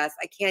with you, Jess.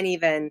 I can't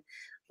even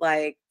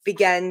like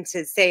begin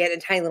to say it in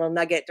a tiny little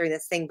nugget during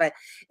this thing, but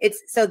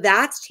so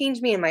that's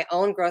changed me in my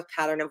own growth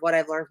pattern of what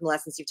I've learned from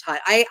lessons you've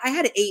taught. I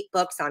had 8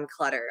 books on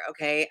clutter,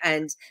 okay,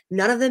 and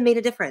none of them made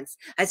a difference.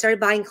 I started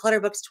buying clutter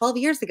books 12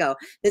 years ago.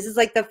 This is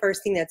like the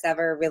first thing that's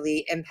ever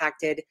really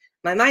impacted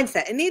my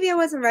mindset. And maybe I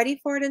wasn't ready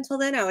for it until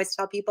then. I always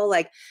tell people,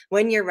 like,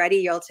 when you're ready,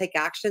 you'll take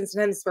action.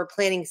 Sometimes we're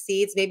planting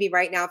seeds. Maybe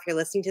right now, if you're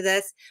listening to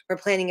this, we're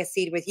planting a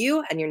seed with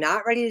you and you're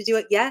not ready to do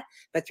it yet,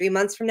 but 3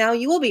 months from now,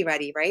 you will be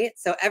ready, right?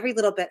 So every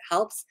little bit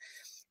helps.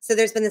 So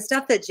there's been the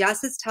stuff that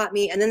Jess has taught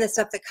me, and then the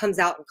stuff that comes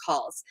out in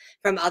calls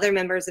from other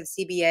members of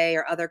CBA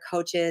or other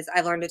coaches.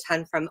 I've learned a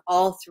ton from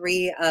all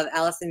 3 of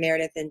Allison,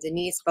 Meredith, and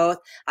Denise both.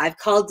 I've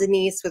called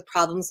Denise with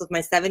problems with my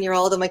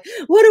 7-year-old. I'm like,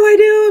 what do I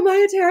do? Am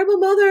I a terrible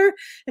mother?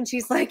 And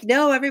she's like,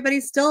 no,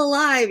 everybody's still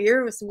alive.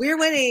 We're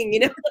winning,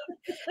 you know?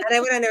 And I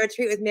went on a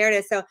retreat with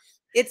Meredith. So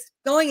it's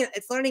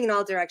learning in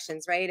all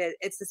directions, right?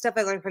 It's the stuff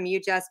I learned from you,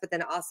 Jess, but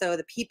then also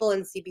the people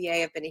in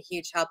CBA have been a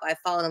huge help. I've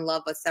fallen in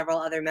love with several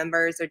other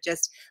members, or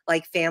just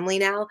like family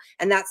now,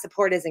 and that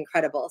support is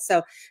incredible.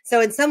 So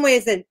in some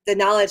ways, the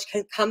knowledge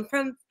can come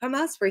from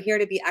us. We're here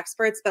to be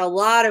experts, but a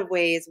lot of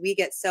ways we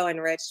get so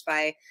enriched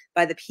by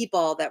the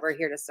people that we're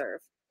here to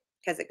serve,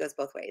 because it goes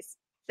both ways.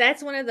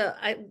 That's one of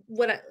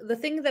the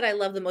thing that I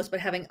love the most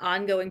about having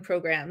ongoing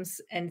programs.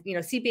 And, you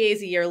know, CBA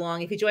is a year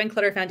long. If you join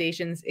Clutter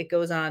Foundations, it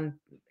goes on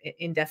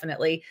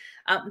indefinitely.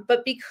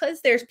 But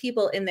because there's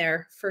people in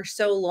there for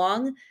so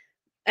long,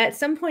 at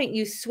some point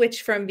you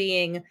switch from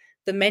being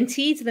the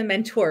mentee to the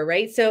mentor,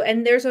 right? So,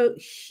 and there's a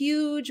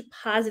huge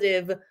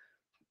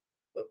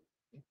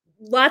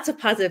lots of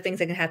positive things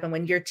that can happen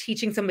when you're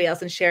teaching somebody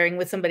else and sharing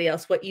with somebody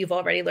else what you've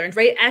already learned,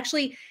 right? It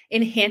actually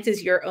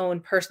enhances your own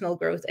personal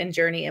growth and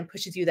journey and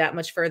pushes you that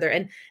much further.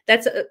 And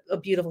that's a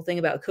beautiful thing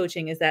about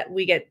coaching, is that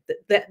we get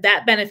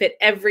that benefit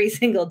every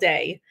single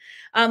day.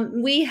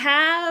 We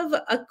have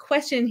a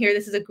question here.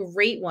 This is a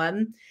great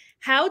one.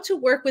 How to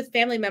work with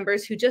family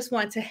members who just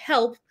want to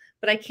help,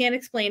 but I can't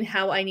explain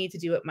how I need to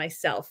do it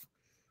myself.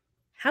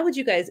 How would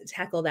you guys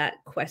tackle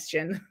that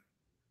question?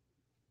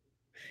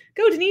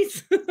 Go,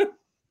 Denise.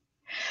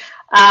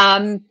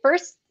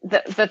 First,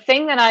 the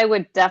thing that I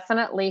would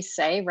definitely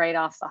say right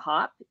off the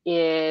hop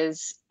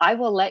is I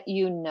will let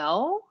you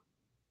know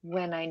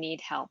when I need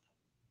help.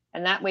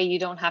 And that way you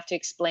don't have to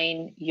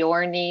explain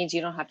your needs.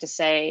 You don't have to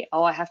say,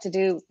 oh, I have to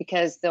do,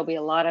 because there'll be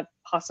a lot of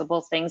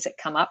possible things that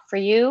come up for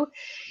you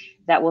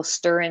that will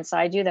stir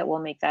inside you that will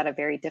make that a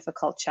very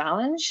difficult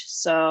challenge.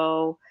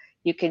 So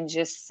you can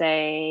just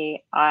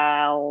say,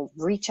 I'll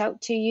reach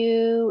out to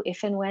you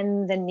if and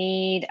when the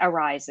need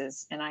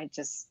arises. And I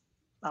just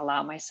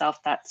allow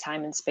myself that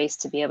time and space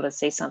to be able to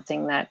say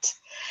something that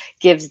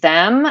gives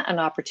them an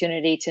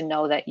opportunity to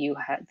know that you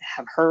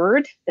have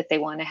heard that they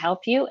want to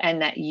help you,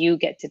 and that you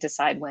get to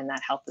decide when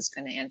that help is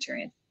going to enter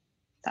in.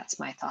 That's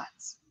my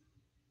thoughts.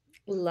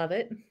 Love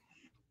it.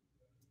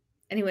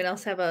 Anyone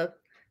else have a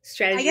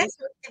strategy? I guess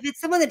if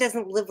it's someone that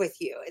doesn't live with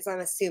you, as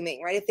I'm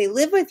assuming, right? If they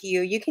live with you,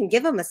 you can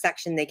give them a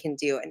section they can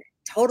do and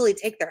totally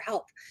take their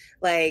help.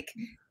 Like,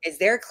 is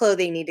their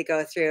clothing need to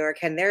go through, or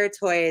can their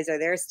toys or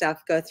their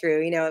stuff go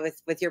through, you know,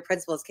 with your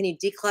principles? Can you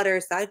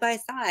declutter side by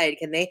side?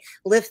 Can they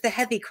lift the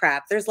heavy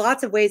crap? There's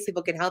lots of ways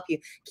people can help you,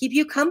 keep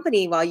you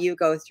company while you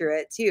go through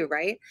it too,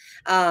 right?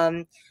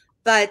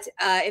 But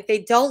if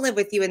they don't live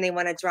with you and they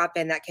want to drop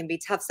in, that can be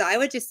tough. So I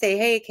would just say,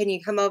 hey, can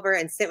you come over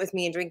and sit with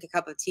me and drink a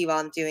cup of tea while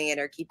I'm doing it,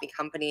 or keep me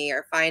company,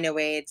 or find a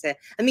way to,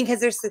 I mean,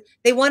 because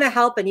they want to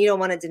help and you don't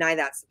want to deny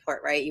that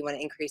support, right? You want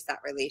to increase that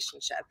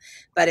relationship.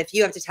 But if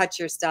you have to touch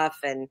your stuff,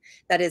 and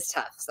that is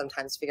tough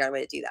sometimes to figure out a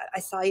way to do that. I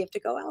saw you have to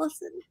go,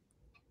 Allison.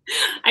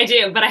 I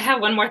do, but I have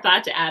one more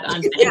thought to add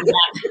on to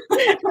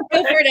that.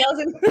 Go for it,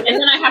 Allison. And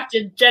then I have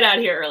to jet out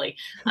here early.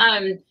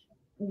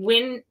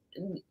 When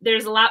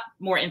there's a lot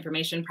more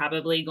information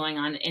probably going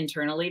on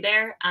internally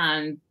there.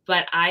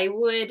 But I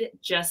would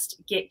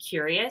just get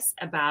curious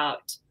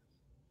about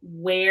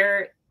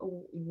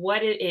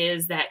what it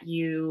is that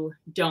you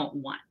don't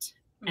want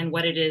and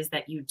what it is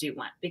that you do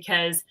want,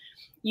 because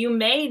you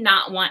may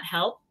not want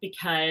help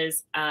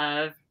because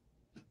of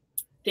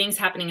things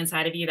happening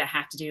inside of you that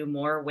have to do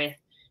more with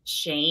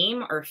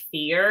shame or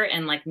fear,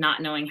 and like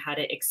not knowing how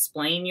to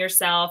explain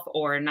yourself,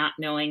 or not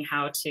knowing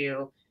how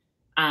to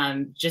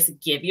just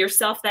give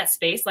yourself that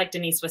space. Like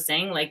Denise was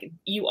saying, like,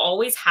 you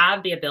always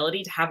have the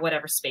ability to have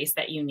whatever space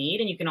that you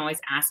need, and you can always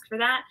ask for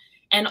that.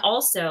 And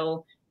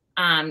also,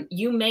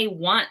 you may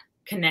want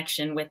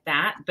connection with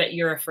that, but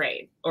you're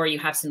afraid, or you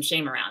have some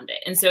shame around it.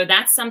 And so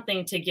that's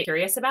something to get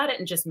curious about it,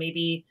 and just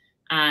maybe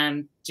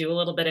do a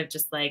little bit of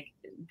just like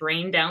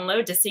brain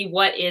download to see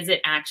what is it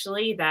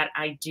actually that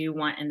I do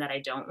want and that I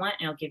don't want.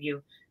 And it'll give you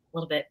a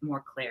little bit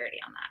more clarity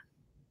on that.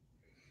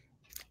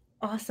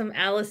 Awesome,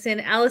 Allison.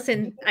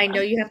 Allison, I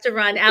know you have to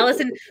run.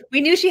 Allison,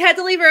 we knew she had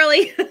to leave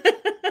early. Thank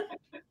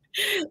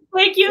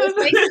you. It was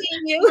nice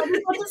seeing you.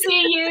 Good to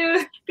see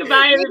you.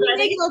 Goodbye, everybody.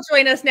 Maybe they'll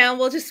join us now.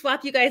 We'll just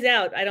swap you guys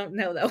out. I don't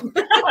know, though.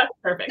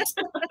 Perfect.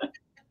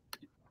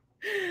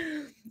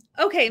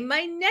 Okay,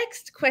 my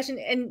next question,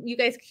 and you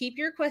guys keep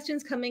your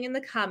questions coming in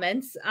the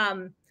comments.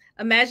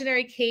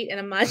 Imaginary Kate and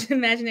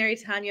Imaginary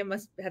Tanya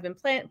must have been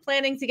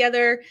planning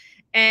together.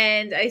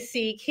 And I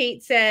see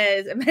Kate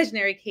says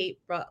Imaginary Kate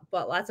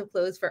bought lots of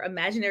clothes for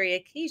imaginary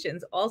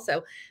occasions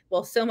also.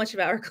 Well, so much of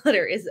our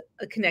clutter is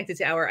connected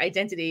to our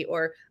identity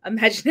or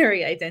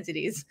imaginary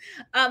identities.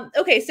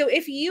 Okay, so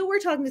if you were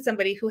talking to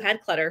somebody who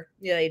had clutter,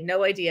 they had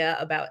no idea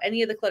about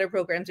any of the clutter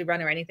programs we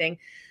run or anything,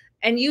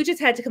 and you just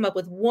had to come up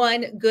with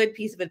one good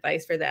piece of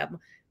advice for them,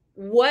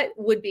 what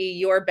would be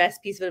your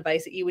best piece of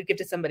advice that you would give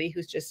to somebody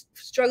who's just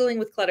struggling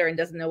with clutter and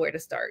doesn't know where to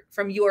start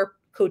from your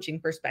coaching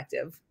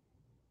perspective?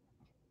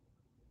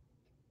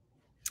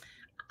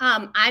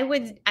 I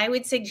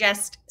would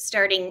suggest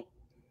starting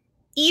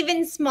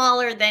even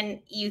smaller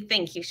than you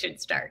think you should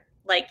start,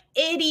 like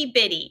itty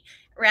bitty,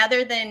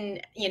 rather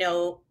than,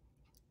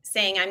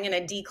 saying I'm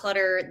going to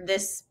declutter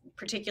this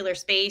particular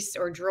space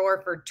or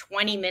drawer for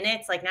 20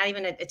 minutes, like not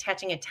even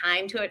attaching a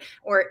time to it,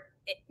 or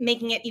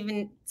making it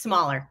even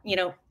smaller,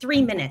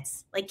 3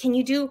 minutes. Like, can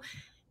you do,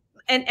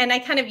 and I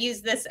kind of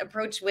use this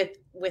approach with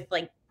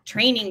like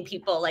training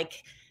people,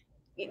 like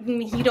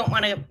you don't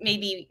want to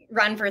maybe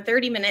run for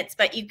 30 minutes,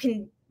 but you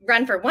can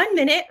run for 1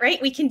 minute,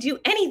 right? We can do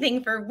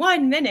anything for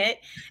 1 minute.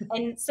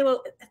 And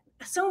so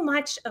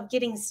much of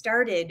getting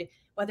started,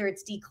 whether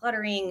it's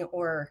decluttering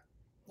or,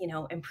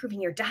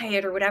 improving your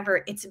diet or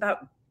whatever, it's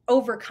about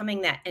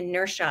overcoming that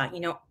inertia,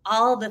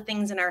 all the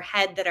things in our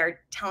head that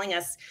are telling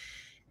us,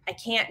 I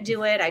can't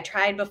do it. I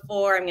tried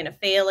before. I'm going to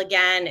fail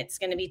again. It's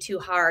going to be too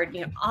hard,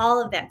 all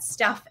of that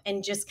stuff,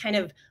 and just kind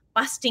of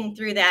busting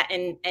through that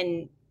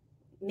and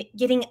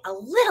getting a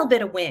little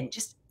bit of win,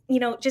 just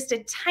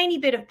a tiny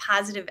bit of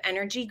positive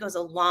energy goes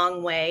a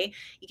long way.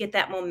 You get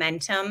that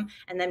momentum,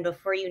 and then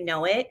before you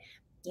know it,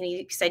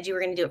 you said you were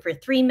going to do it for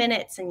 3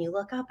 minutes, and you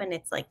look up and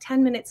it's like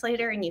 10 minutes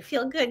later, and you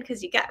feel good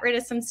because you got rid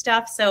of some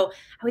stuff. So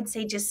I would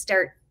say just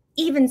start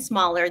even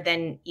smaller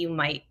than you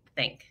might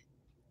think.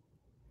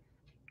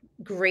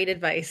 Great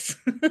advice.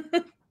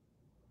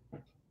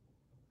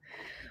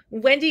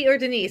 Wendy or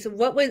Denise,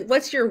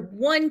 what's your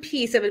one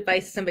piece of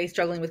advice to somebody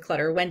struggling with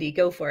clutter? Wendy,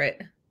 go for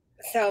it.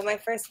 So my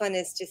first one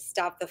is just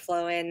stop the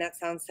flow in. That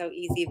sounds so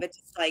easy, but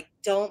just like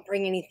don't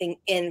bring anything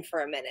in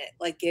for a minute.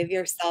 Like give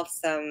yourself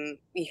some,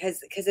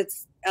 because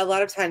it's a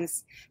lot of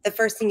times the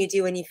first thing you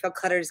do when you feel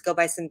cluttered is go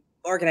buy some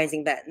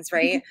organizing bins,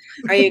 right?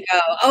 Or you go,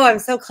 oh, I'm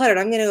so cluttered,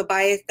 I'm gonna go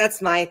buy,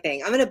 that's my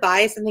thing, I'm gonna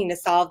buy something to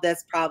solve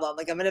this problem.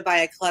 Like I'm gonna buy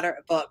a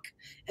clutter book,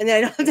 and then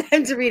I don't have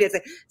time to read it. It's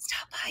like,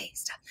 stop buying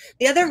stuff.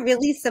 The other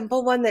really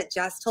simple one that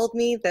Jess told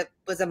me that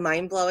was a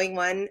mind-blowing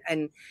one,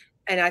 and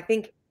I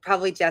think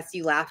probably Jess,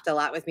 you laughed a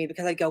lot with me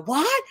because I'd go,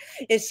 what?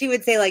 And she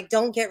would say, like,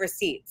 don't get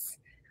receipts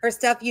for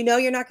stuff you're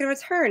not going to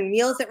return.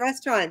 Meals at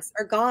restaurants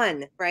are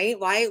gone, right?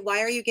 Why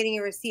are you getting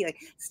a receipt? Like,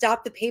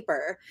 stop the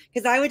paper.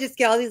 Because I would just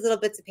get all these little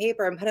bits of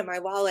paper and put it in my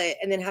wallet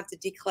and then have to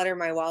declutter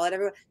my wallet.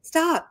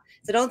 Stop.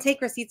 So don't take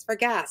receipts for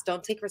gas.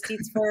 Don't take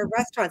receipts for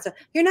restaurants. So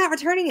you're not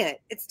returning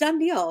it. It's done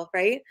deal,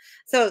 right?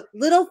 So a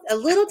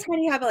little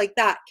tiny habit like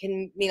that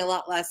can mean a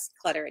lot less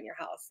clutter in your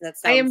house.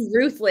 I am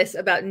ruthless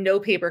about no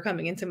paper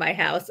coming into my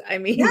house. I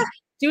mean, yeah.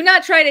 Do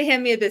not try to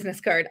hand me a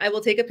business card. I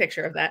will take a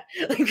picture of that.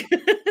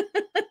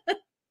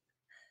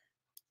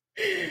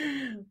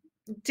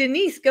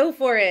 Denise, go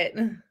for it.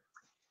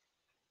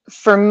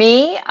 For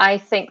me, I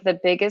think the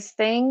biggest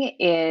thing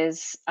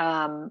is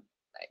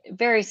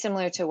very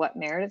similar to what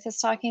Meredith is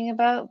talking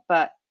about,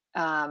 but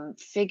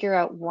figure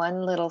out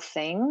one little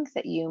thing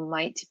that you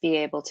might be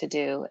able to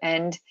do.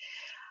 And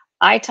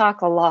I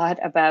talk a lot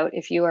about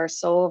if you are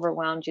so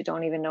overwhelmed, you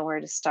don't even know where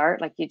to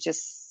start, like you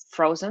just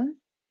frozen,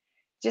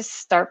 just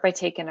start by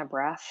taking a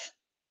breath.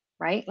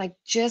 Right? Like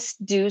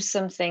just do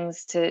some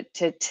things to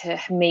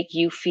make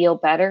you feel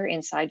better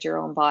inside your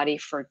own body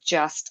for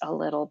just a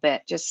little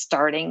bit, just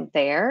starting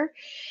there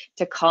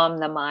to calm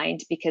the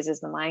mind, because as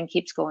the mind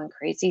keeps going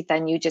crazy,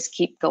 then you just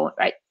keep going,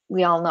 right?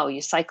 We all know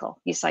you cycle.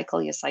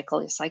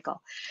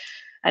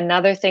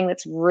 Another thing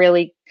that's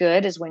really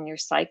good is when you're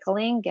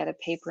cycling, get a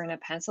paper and a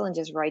pencil and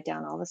just write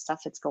down all the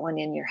stuff that's going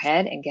in your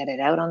head and get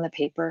it out on the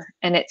paper.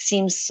 And it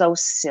seems so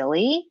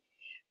silly,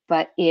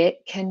 but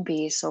it can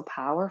be so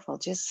powerful.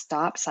 Just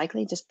stop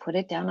cycling, just put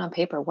it down on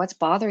paper. What's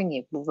bothering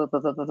you?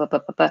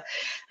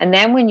 And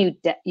then when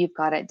you've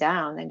got it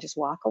down, then just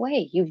walk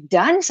away. You've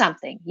done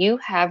something. You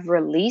have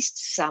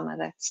released some of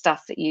the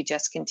stuff that you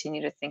just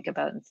continue to think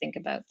about.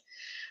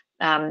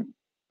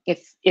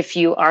 If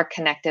you are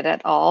connected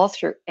at all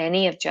through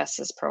any of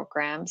Jess's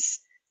programs,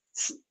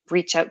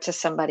 reach out to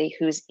somebody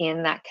who's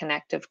in that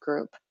connective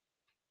group.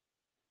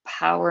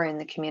 Power in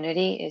the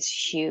community is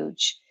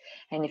huge.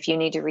 And if you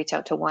need to reach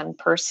out to one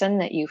person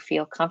that you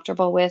feel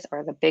comfortable with,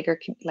 or the bigger,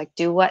 like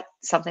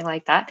something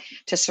like that,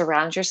 to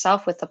surround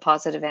yourself with the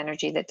positive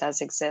energy that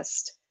does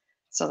exist.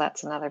 So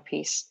that's another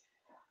piece.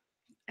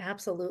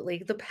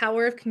 Absolutely. The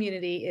power of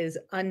community is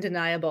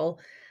undeniable.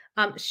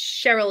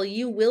 Cheryl,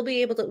 you will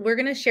be able to, we're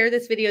going to share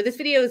this video. This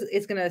video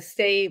is going to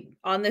stay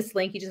on this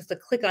link. You just have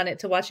to click on it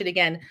to watch it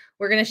again.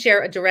 We're going to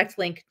share a direct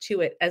link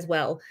to it as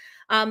well.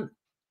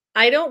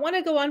 I don't want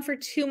to go on for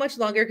too much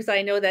longer because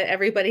I know that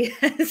everybody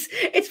has,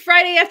 it's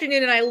Friday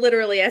afternoon and I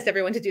literally asked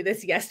everyone to do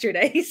this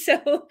yesterday.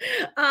 So,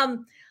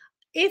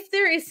 if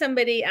there is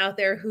somebody out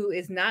there who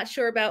is not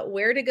sure about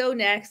where to go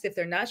next, if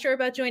they're not sure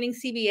about joining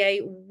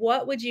CBA,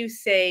 what would you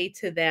say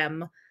to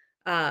them,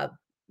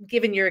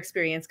 given your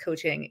experience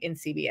coaching in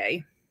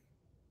CBA?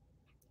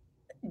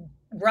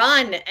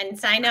 Run and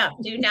sign up.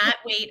 Do not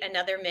wait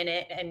another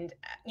minute. And,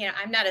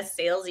 I'm not a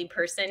salesy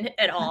person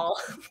at all,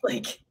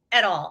 like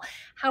at all.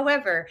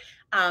 However,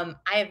 I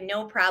have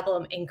no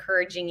problem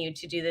encouraging you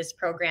to do this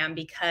program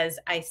because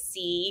I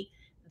see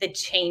the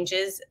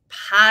changes,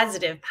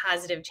 positive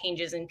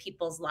changes in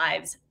people's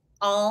lives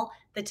all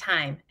the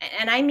time.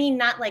 And I mean,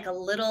 not like a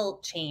little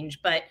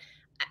change, but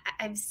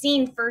I've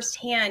seen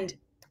firsthand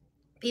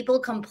people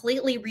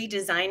completely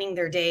redesigning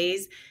their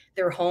days,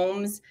 their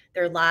homes,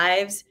 their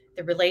lives,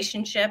 their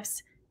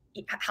relationships,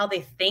 how they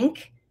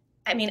think.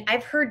 I mean,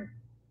 I've heard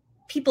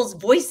people's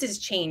voices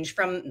change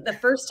from the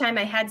first time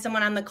I had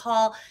someone on the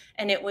call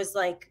and it was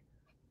like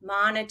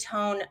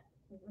monotone,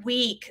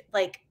 weak,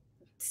 like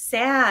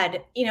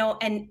sad,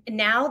 and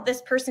now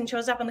this person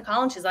shows up on the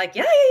call and she's like,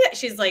 yeah.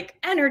 She's like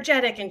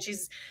energetic and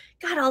she's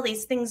got all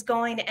these things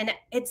going and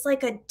it's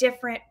like a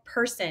different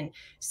person.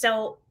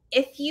 So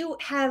if you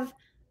have,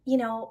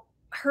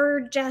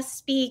 heard Jess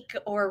speak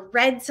or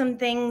read some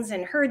things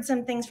and heard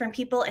some things from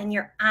people and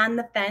you're on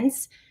the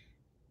fence,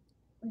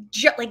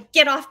 like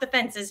get off the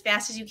fence as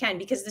fast as you can,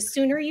 because the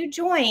sooner you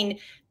join,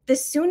 the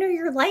sooner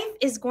your life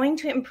is going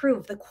to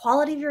improve. The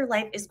quality of your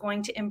life is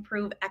going to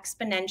improve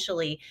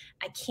exponentially.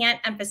 I can't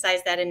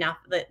emphasize that enough.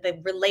 The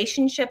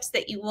relationships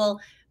that you will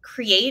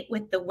create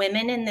with the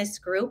women in this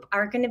group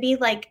are going to be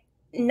like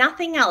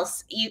nothing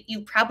else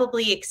you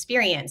probably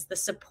experience. The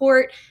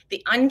support,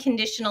 the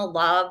unconditional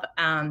love,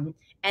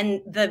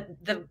 and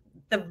the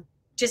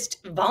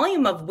just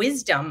volume of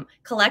wisdom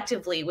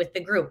collectively with the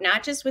group,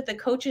 not just with the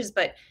coaches,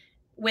 but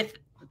with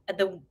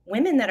the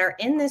women that are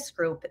in this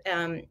group.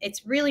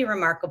 It's really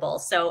remarkable.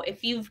 So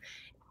if you've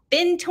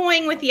been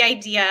toying with the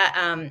idea,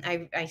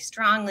 I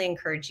strongly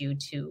encourage you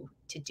to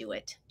do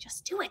it.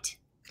 Just do it.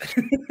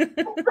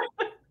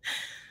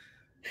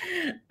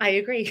 I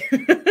agree.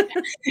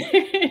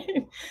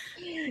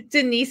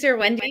 Denise or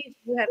Wendy,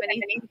 do you have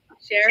anything to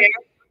share?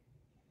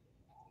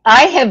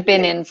 I have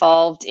been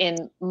involved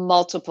in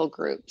multiple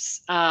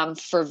groups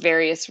for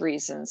various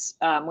reasons,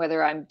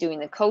 whether I'm doing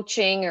the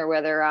coaching or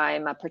whether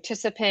I'm a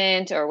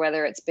participant or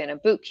whether it's been a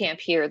boot camp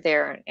here,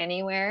 there,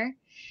 anywhere.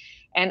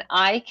 And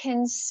I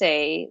can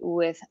say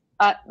with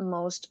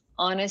utmost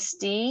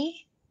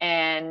honesty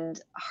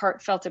and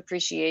heartfelt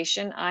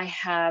appreciation, I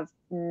have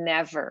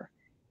never,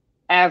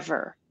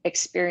 ever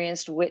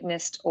experienced,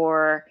 witnessed,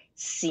 or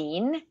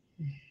seen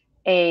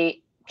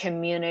a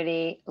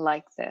community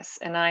like this.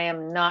 And I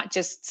am not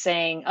just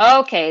saying,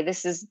 okay,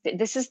 this is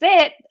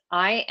it.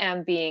 I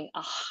am being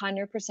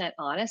 100%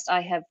 honest.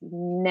 I have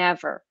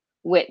never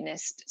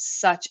witnessed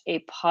such a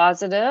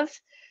positive,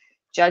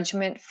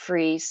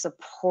 judgment-free,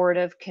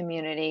 supportive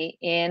community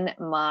in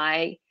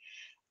my,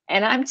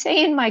 and I'm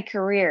saying my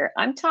career,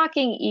 I'm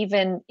talking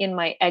even in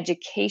my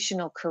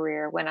educational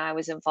career when I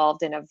was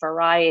involved in a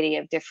variety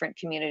of different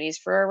communities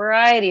for a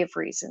variety of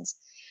reasons.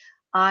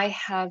 I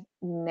have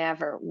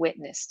never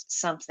witnessed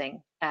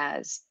something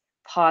as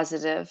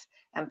positive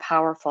and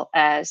powerful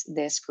as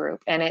this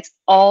group. And it's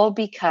all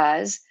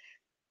because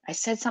I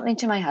said something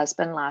to my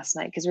husband last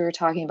night because we were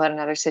talking about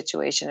another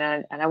situation,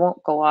 and I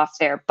won't go off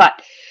there,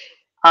 but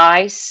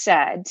I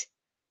said,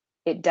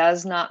 it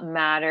does not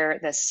matter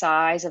the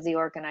size of the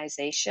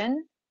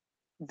organization.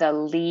 The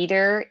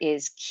leader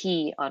is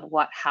key on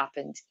what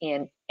happens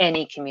in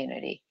any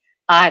community.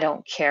 I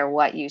don't care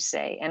what you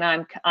say. And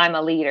I'm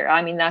a leader.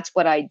 I mean, that's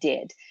what I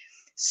did.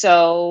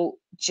 So,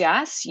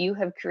 Jess, you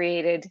have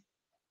created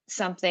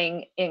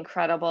something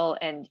incredible.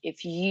 And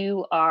if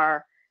you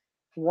are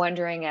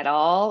wondering at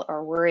all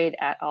or worried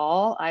at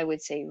all, I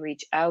would say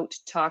reach out,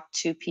 talk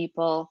to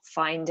people,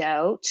 find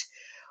out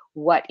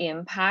what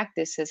impact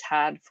this has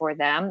had for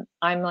them.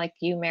 I'm like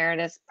you,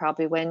 Meredith,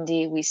 probably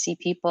Wendy. We see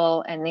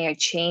people and they are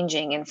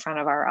changing in front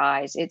of our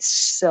eyes. It's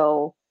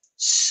so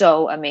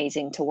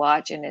amazing to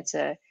watch. And it's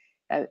a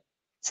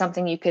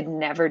something you could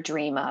never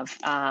dream of.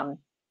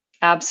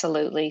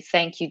 Absolutely.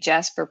 Thank you,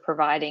 Jess, for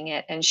providing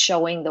it and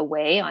showing the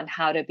way on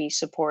how to be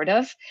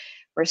supportive,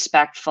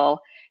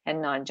 respectful,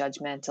 and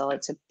non-judgmental.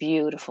 It's a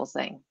beautiful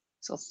thing.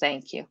 So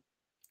thank you.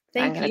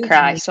 I'm going to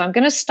cry, so I'm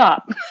going to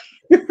stop.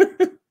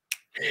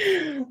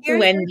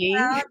 Wendy.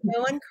 No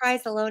one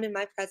cries alone in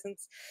my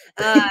presence.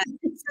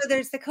 So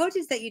there's the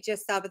coaches that you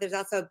just saw, but there's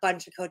also a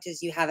bunch of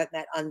coaches you haven't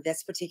met on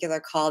this particular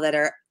call that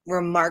are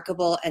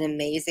remarkable and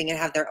amazing and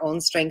have their own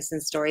strengths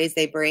and stories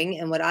they bring.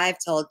 And what I've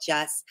told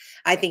Jess,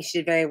 I think she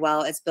did very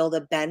well, is build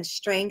a bench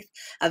strength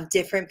of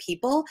different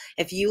people.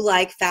 If you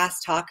like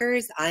fast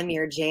talkers, I'm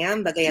your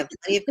jam, but they have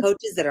plenty of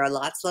coaches that are a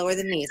lot slower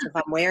than me. So if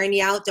I'm wearing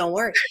you out, don't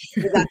worry.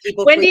 We've got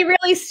people. Wendy, you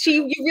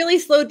really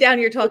slowed down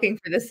your talking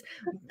for this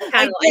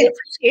panel. I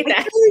appreciate that.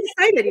 I'm really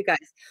excited, you guys.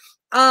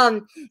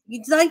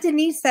 Like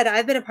Denise said,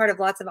 I've been a part of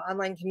lots of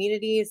online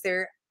communities.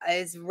 There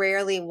is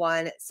rarely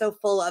one so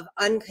full of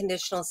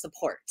unconditional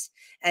support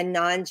and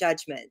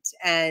non-judgment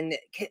and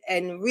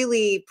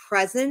really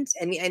present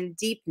and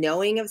deep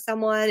knowing of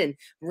someone and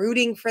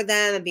rooting for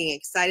them and being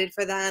excited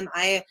for them.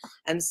 I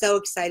am so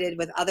excited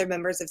with other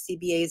members of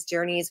CBA's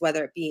journeys,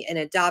 whether it be in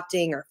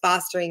adopting or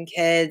fostering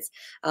kids,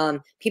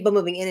 people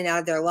moving in and out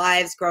of their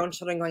lives, grown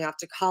children going off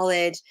to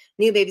college,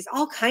 new babies,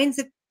 all kinds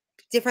of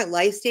different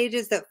life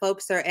stages that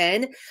folks are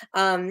in.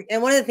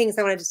 And one of the things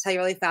I wanted to tell you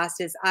really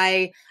fast is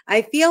I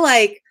feel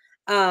like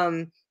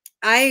there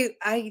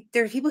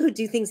are people who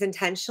do things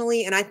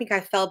intentionally, and I think I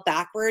fell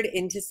backward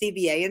into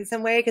CBA in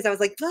some way because I was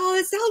like, oh,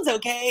 it sounds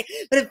okay,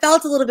 but it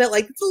felt a little bit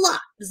like it's a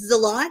lot. This is a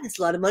lot. It's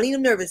a lot of money.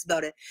 I'm nervous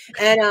about it,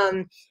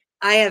 and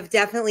I have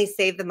definitely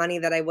saved the money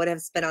that I would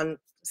have spent on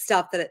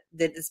stuff that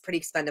is pretty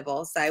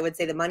expendable. So I would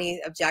say the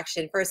money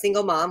objection for a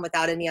single mom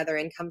without any other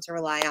income to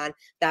rely on,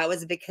 that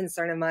was a big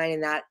concern of mine,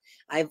 and that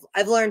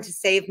I've learned to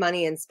save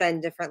money and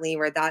spend differently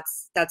where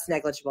that's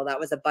negligible. That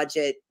was a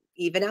budget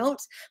even out,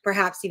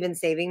 perhaps even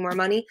saving more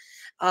money.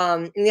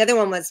 And the other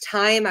one was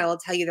time. I will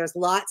tell you, there's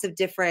lots of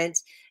different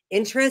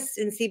interests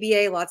in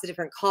CBA, lots of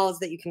different calls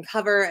that you can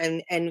cover.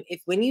 And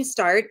when you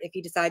start, if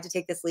you decide to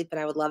take this leap, and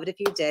I would love it if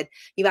you did,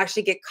 you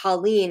actually get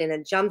Colleen in a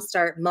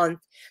jumpstart month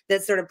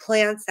that sort of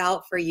plants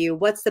out for you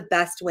what's the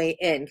best way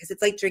in. Because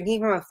it's like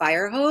drinking from a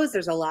fire hose.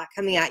 There's a lot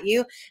coming at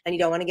you and you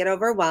don't want to get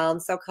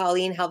overwhelmed. So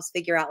Colleen helps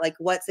figure out like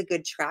what's a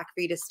good track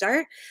for you to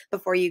start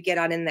before you get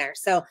on in there.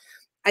 So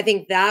I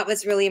think that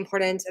was really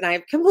important. And I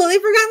completely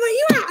forgot what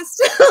you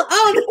asked.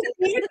 Oh,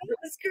 that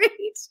was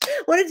great.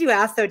 What did you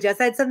ask though,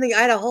 Jess? I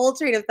had a whole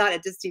train of thought.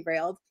 It just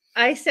derailed.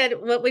 I said,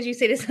 what would you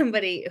say to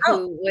somebody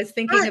who was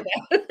thinking about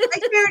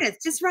like Meredith,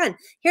 just run.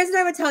 Here's what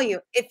I would tell you.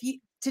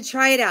 To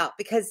try it out,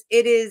 because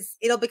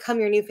it'll become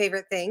your new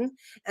favorite thing.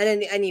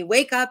 And you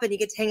wake up and you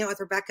get to hang out with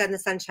Rebecca in the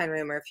sunshine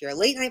room. Or if you're a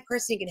late night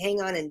person, you can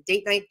hang on and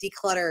date night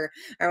declutter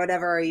or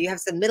whatever. Or you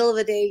have some middle of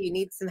the day, you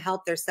need some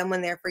help. There's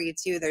someone there for you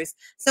too. There's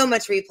so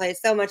much replay,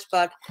 so much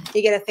book.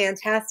 You get a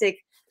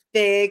fantastic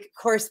big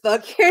course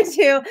book here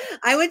too.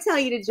 I would tell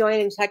you to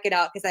join and check it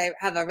out, because I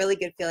have a really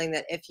good feeling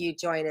that if you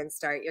join and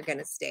start, you're going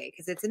to stay,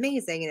 because it's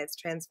amazing and it's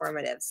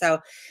transformative. So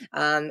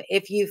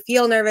if you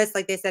feel nervous,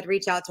 like they said,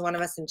 reach out to one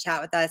of us and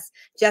chat with us.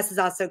 Jess is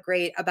also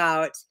great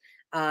about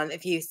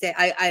if you say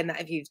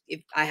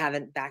if I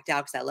haven't backed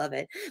out because I love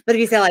it, but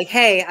if you say like,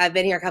 hey, I've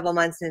been here a couple of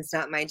months and it's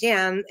not my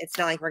jam, it's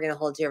not like we're going to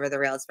hold you over the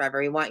rails forever.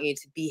 We want you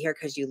to be here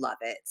because you love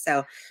it.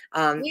 So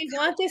we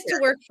want this to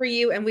work for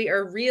you, and we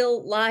are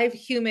real live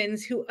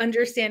humans who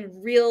understand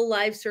real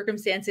life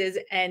circumstances.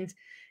 And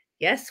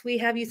yes, we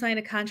have you sign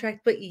a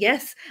contract, but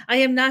yes, I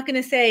am not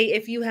going to say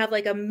if you have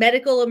like a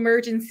medical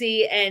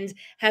emergency and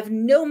have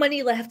no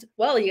money left,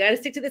 well, you got to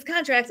stick to this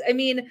contract. I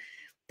mean,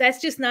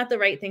 that's just not the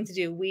right thing to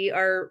do. We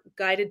are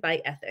guided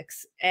by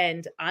ethics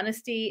and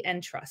honesty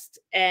and trust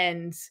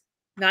and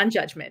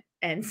non-judgment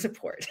and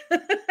support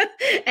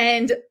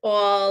and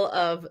all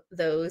of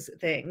those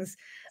things.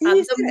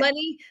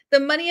 The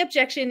money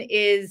objection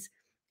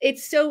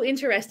it's so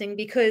interesting,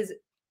 because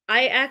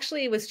I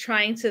actually was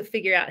trying to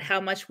figure out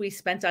how much we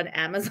spent on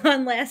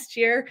Amazon last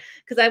year,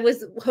 because I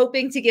was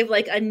hoping to give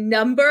like a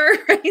number,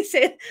 right?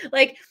 Say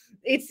like,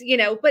 it's,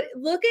 but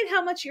look at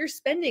how much you're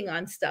spending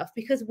on stuff,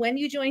 because when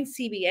you join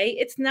CBA,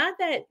 it's not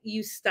that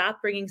you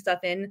stop bringing stuff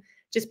in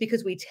just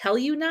because we tell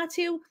you not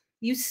to.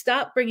 You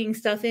stop bringing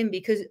stuff in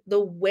because the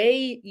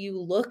way you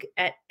look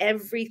at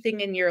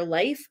everything in your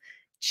life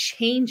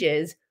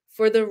changes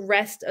for the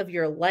rest of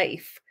your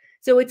life.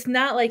 So it's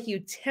not like you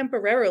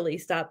temporarily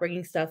stop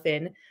bringing stuff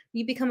in.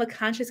 You become a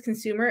conscious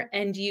consumer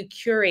and you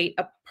curate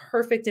a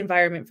perfect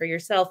environment for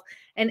yourself,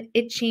 and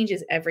it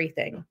changes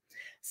everything.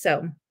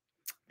 So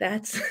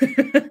that's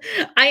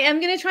I am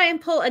going to try and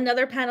pull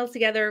another panel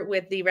together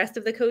with the rest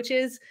of the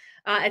coaches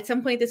at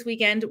some point this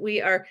weekend.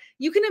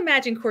 You can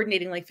imagine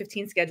coordinating like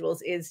 15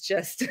 schedules is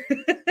just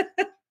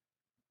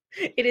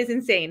it is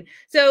insane.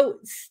 So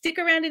stick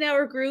around in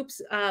our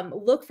groups,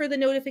 look for the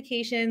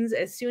notifications.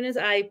 As soon as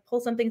I pull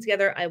something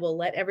together, I will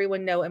let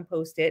everyone know and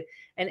post it,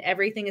 and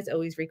everything is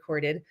always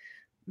recorded.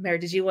 Mary,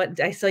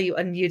 I saw you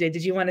unmuted.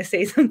 Did you want to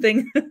say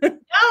something?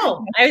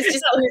 No, I was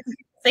just going to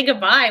say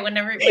goodbye when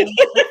say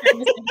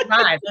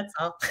goodbye. That's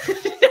all.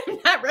 I'm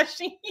not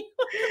rushing you.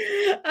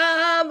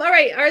 All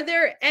right. Are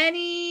there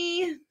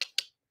any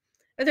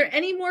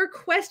more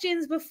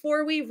questions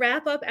before we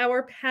wrap up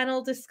our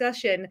panel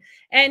discussion?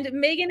 And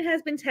Megan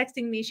has been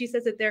texting me. She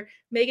says that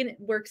Megan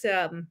works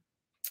in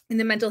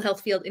the mental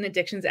health field in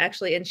addictions,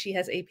 actually, and she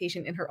has a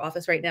patient in her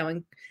office right now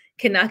and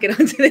cannot get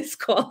onto this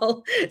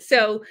call.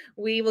 So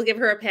we will give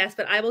her a pass,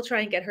 but I will try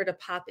and get her to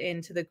pop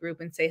into the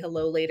group and say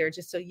hello later,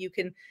 just so you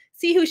can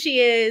see who she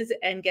is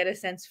and get a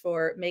sense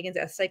for Megan's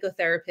a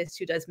psychotherapist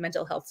who does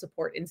mental health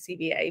support in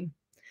CBA.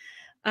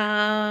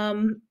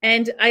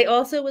 And I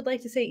also would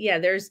like to say,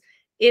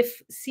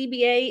 if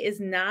CBA is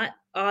not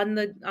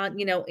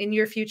in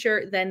your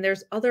future, then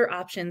there's other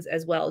options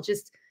as well.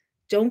 Just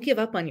don't give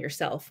up on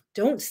yourself.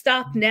 Don't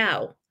stop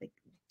now.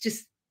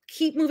 Just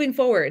keep moving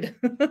forward.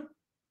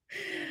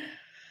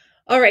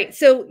 All right.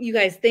 So you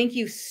guys, thank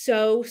you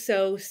so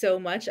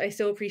much. I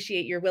so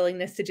appreciate your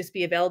willingness to just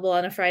be available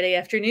on a Friday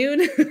afternoon.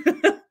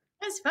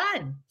 That's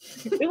fun.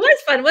 It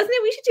was fun, wasn't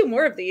it? We should do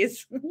more of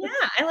these. Yeah,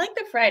 I like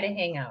the Friday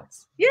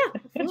hangouts. Yeah,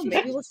 well,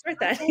 maybe we'll start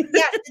that.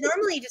 Yeah,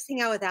 normally you just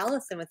hang out with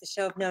Allison with the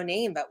show of no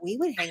name, but we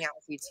would hang out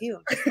with you too.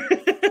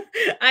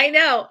 I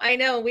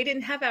know. We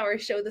didn't have our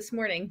show this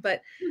morning,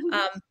 but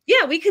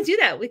yeah, we could do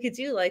that. We could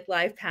do like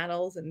live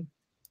panels, and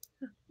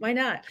why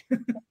not?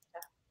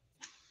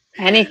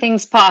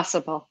 Anything's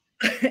possible.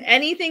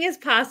 Anything is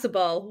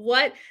possible.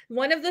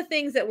 One of the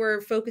things that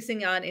we're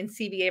focusing on in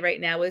CBA right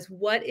now is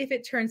what if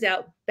it turns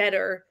out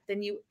better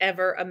than you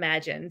ever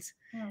imagined?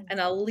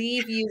 And I'll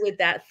leave you with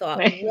that thought.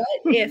 What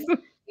if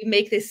you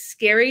make this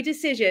scary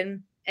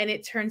decision and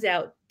it turns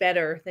out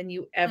better than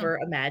you ever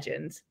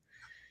imagined?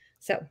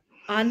 So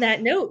on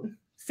that note,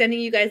 sending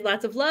you guys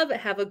lots of love.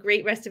 Have a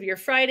great rest of your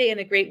Friday and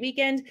a great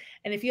weekend.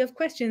 And if you have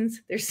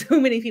questions, there's so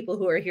many people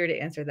who are here to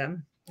answer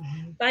them.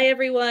 Bye,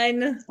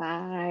 everyone.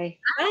 Bye.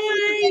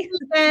 Bye.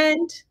 Bye.